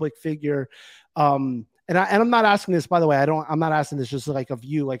you're a public figure, And I'm not asking this, by the way. I'm not asking this just like of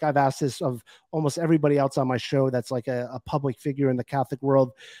you. Like I've asked this of almost everybody else on my show that's like a public figure in the Catholic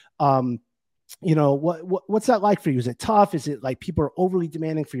world. You know, what's that like for you? Is it tough? Is it like people are overly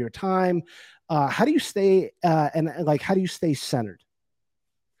demanding for your time? How do you stay and like how do you stay centered?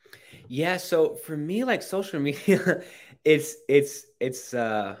 Yeah, so for me, like social media, I think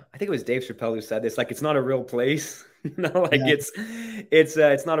it was Dave Chappelle who said this, like it's not a real place. You know, like Yeah.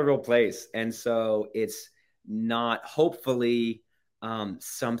 it's not a real place. And so it's not hopefully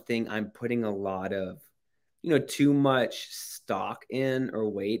something I'm putting a lot of, too much stock in or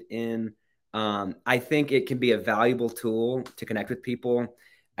weight in. I think it can be a valuable tool to connect with people.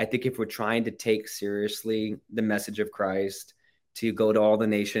 I think if we're trying to take seriously the message of Christ, to go to all the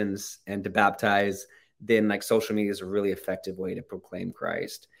nations and to baptize, then like social media is a really effective way to proclaim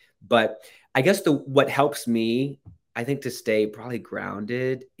Christ. But I guess what helps me, I think, to stay probably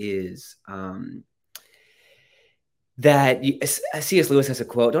grounded is that C.S. Lewis has a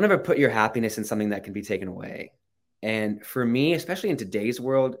quote: "Don't ever put your happiness in something that can be taken away." And for me, especially in today's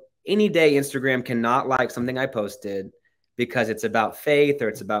world, any day Instagram cannot like something I posted because it's about faith or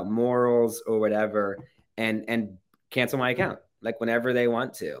it's about morals or whatever, and cancel my account like whenever they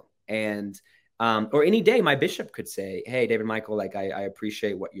want to. And or any day my bishop could say, "Hey, David Michael, like I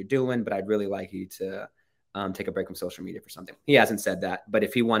appreciate what you're doing, but I'd really like you to take a break from social media for something." He hasn't said that, but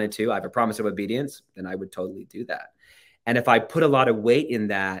if he wanted to, I have a promise of obedience, then I would totally do that. And if I put a lot of weight in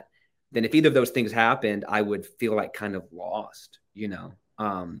that, then if either of those things happened, I would feel like kind of lost, you know?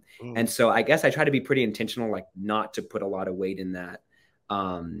 And so I guess I try to be pretty intentional, like not to put a lot of weight in that.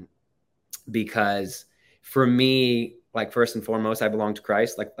 Because for me, like first and foremost, I belong to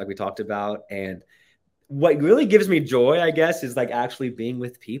Christ, like we talked about. And what really gives me joy, I guess, is like actually being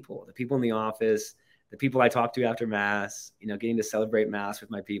with people, the people in the office, the people I talk to after Mass, getting to celebrate Mass with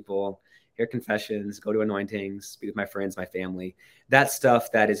my people, hear confessions, go to anointings, be with my friends, my family. That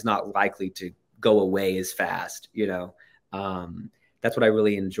stuff that is not likely to go away as fast, that's what I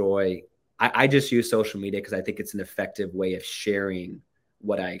really enjoy. I just use social media because I think it's an effective way of sharing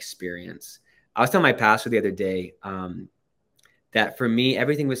what I experience. I was telling my pastor the other day that for me,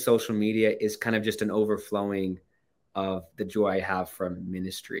 everything with social media is kind of just an overflowing of the joy I have from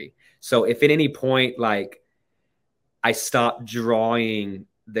ministry. So if at any point, like I stop drawing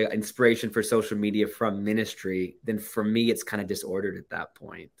the inspiration for social media from ministry, then for me, it's kind of disordered at that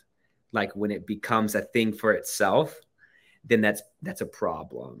point. Like when it becomes a thing for itself, then that's a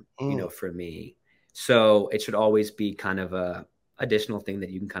problem, for me. So it should always be kind of a additional thing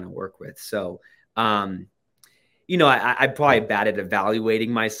that you can kind of work with. So, I'm probably bad at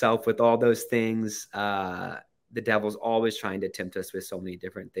evaluating myself with all those things. The devil's always trying to tempt us with so many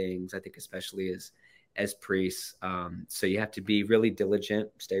different things, I think, especially as priests. So you have to be really diligent,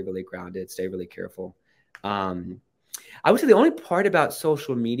 stay really grounded, stay really careful. I would say the only part about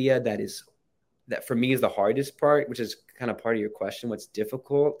social media that for me is the hardest part, which is kind of part of your question, what's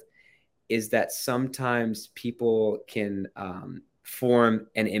difficult, is that sometimes people can form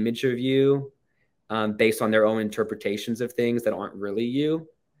an image of you based on their own interpretations of things that aren't really you.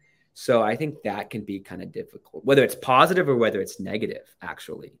 So I think that can be kind of difficult, whether it's positive or whether it's negative,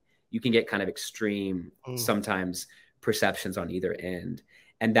 actually. You can get kind of extreme sometimes perceptions on either end.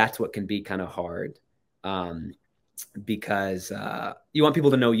 And that's what can be kind of hard because you want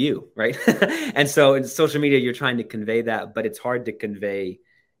people to know you, right? And so in social media, you're trying to convey that, but it's hard to convey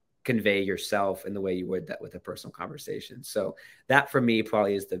yourself in the way you would that with a personal conversation. So that for me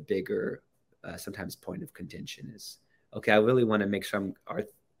probably is the bigger sometimes point of contention is, okay, I really want to make sure I'm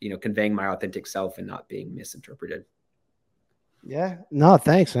conveying my authentic self and not being misinterpreted. Yeah, no,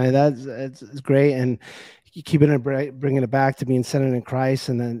 thanks, man. It's great. And keeping it, bringing it back to being centered in Christ.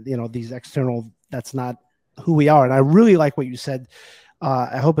 And then, these external, that's not who we are. And I really like what you said.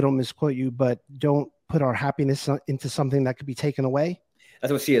 I hope I don't misquote you, but don't put our happiness into something that could be taken away.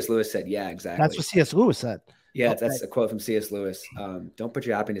 That's what C.S. Lewis said. Yeah, exactly. That's what C.S. Lewis said. Yeah, okay. That's a quote from C.S. Lewis. Don't put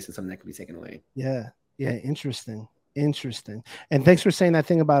your happiness in something that can be taken away. Yeah. Yeah. Interesting. And thanks for saying that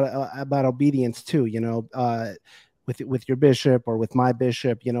thing about obedience too, with your bishop or with my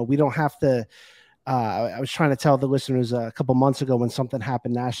bishop. We don't have to, I was trying to tell the listeners a couple months ago when something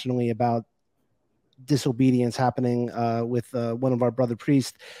happened nationally about disobedience happening with one of our brother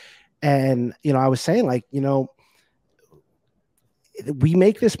priests. And, I was saying like, we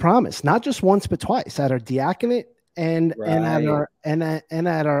make this promise, not just once, but twice at our diaconate and right. and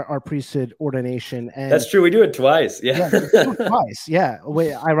at our priesthood ordination. And that's true. We do it twice. Yeah. Twice. Yeah.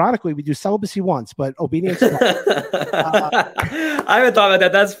 Ironically, we do celibacy once, but obedience twice. I haven't thought about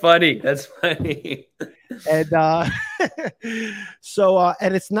that. That's funny. And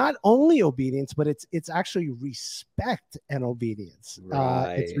and it's not only obedience, but it's actually respect and obedience.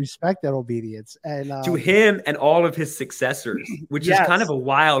 Right. It's respect and obedience, and to him and all of his successors, which is kind of a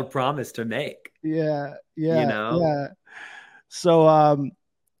wild promise to make. Yeah. Yeah. So,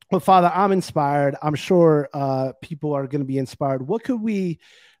 well, Father, I'm inspired. I'm sure people are going to be inspired. What could we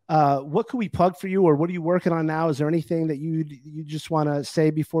plug for you, or what are you working on now? Is there anything that you just want to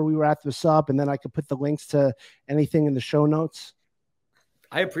say before we wrap this up, and then I could put the links to anything in the show notes?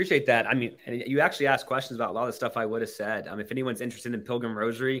 I appreciate that. I mean, you actually asked questions about a lot of the stuff I would have said. If anyone's interested in Pilgrim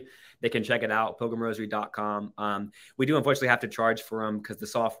Rosary, they can check it out, pilgrimrosary.com. We do unfortunately have to charge for them because the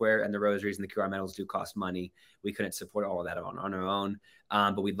software and the rosaries and the QR medals do cost money. We couldn't support all of that on our own,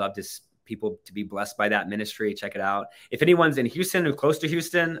 but we'd love to people to be blessed by that ministry. Check it out. If anyone's in Houston or close to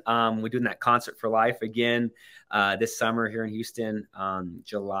Houston, we're doing that Concert for Life again this summer here in Houston,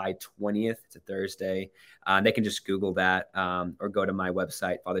 July 20th. It's a Thursday. They can just Google that or go to my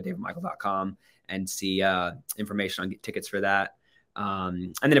website, fatherdavidmichael.com, and see information on tickets for that.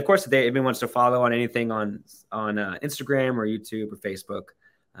 And then, of course, if anyone wants to follow on anything on Instagram or YouTube or Facebook,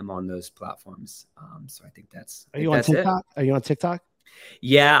 I'm on those platforms. So I think that's. Are you on TikTok? Are you on TikTok?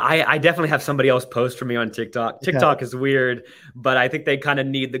 Yeah, I definitely have somebody else post for me on TikTok. TikTok is weird, but I think they kind of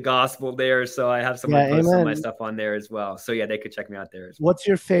need the gospel there. So I have someone post some of my stuff on there as well. So yeah, they could check me out there as well. What's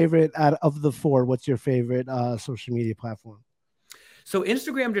your favorite out of the four? What's your favorite social media platform? So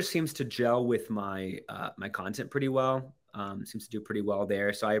Instagram just seems to gel with my my content pretty well. Seems to do pretty well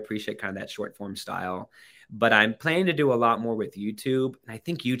there. So I appreciate kind of that short form style. But I'm planning to do a lot more with YouTube. And I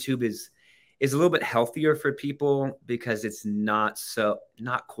think YouTube is a little bit healthier for people because it's not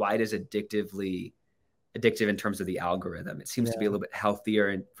quite as addictive in terms of the algorithm. It seems to be a little bit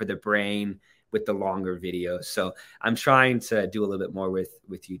healthier for the brain with the longer videos. So I'm trying to do a little bit more with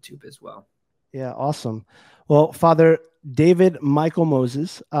YouTube as well. Yeah. Awesome. Well, Father David Michael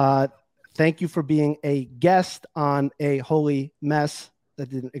Moses, thank you for being a guest on A Holy Mess. That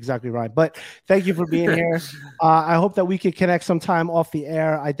didn't exactly rhyme, but thank you for being here. I hope that we could connect sometime off the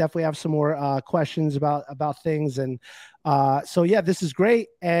air. I definitely have some more questions about things, and so yeah, this is great.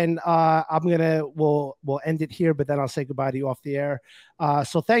 And we'll end it here, but then I'll say goodbye to you off the air.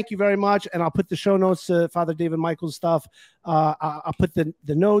 So thank you very much, and I'll put the show notes to Father David Michael's stuff. I'll put the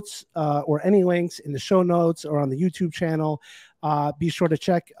notes or any links in the show notes or on the YouTube channel. Be sure to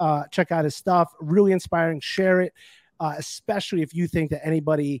check out his stuff. Really inspiring. Share it. Especially if you think that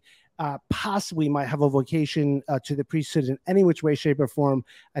anybody possibly might have a vocation to the priesthood in any which way, shape, or form.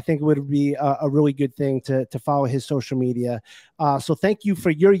 I think it would be a really good thing to follow his social media. So thank you for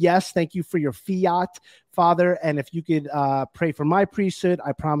your yes. Thank you for your fiat, Father. And if you could pray for my priesthood,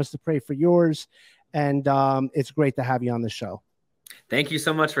 I promise to pray for yours. And it's great to have you on the show. Thank you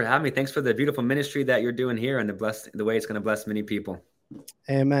so much for having me. Thanks for the beautiful ministry that you're doing here and the way it's going to bless many people.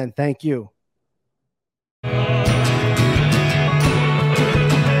 Amen. Thank you.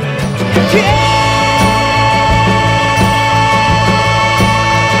 Yeah!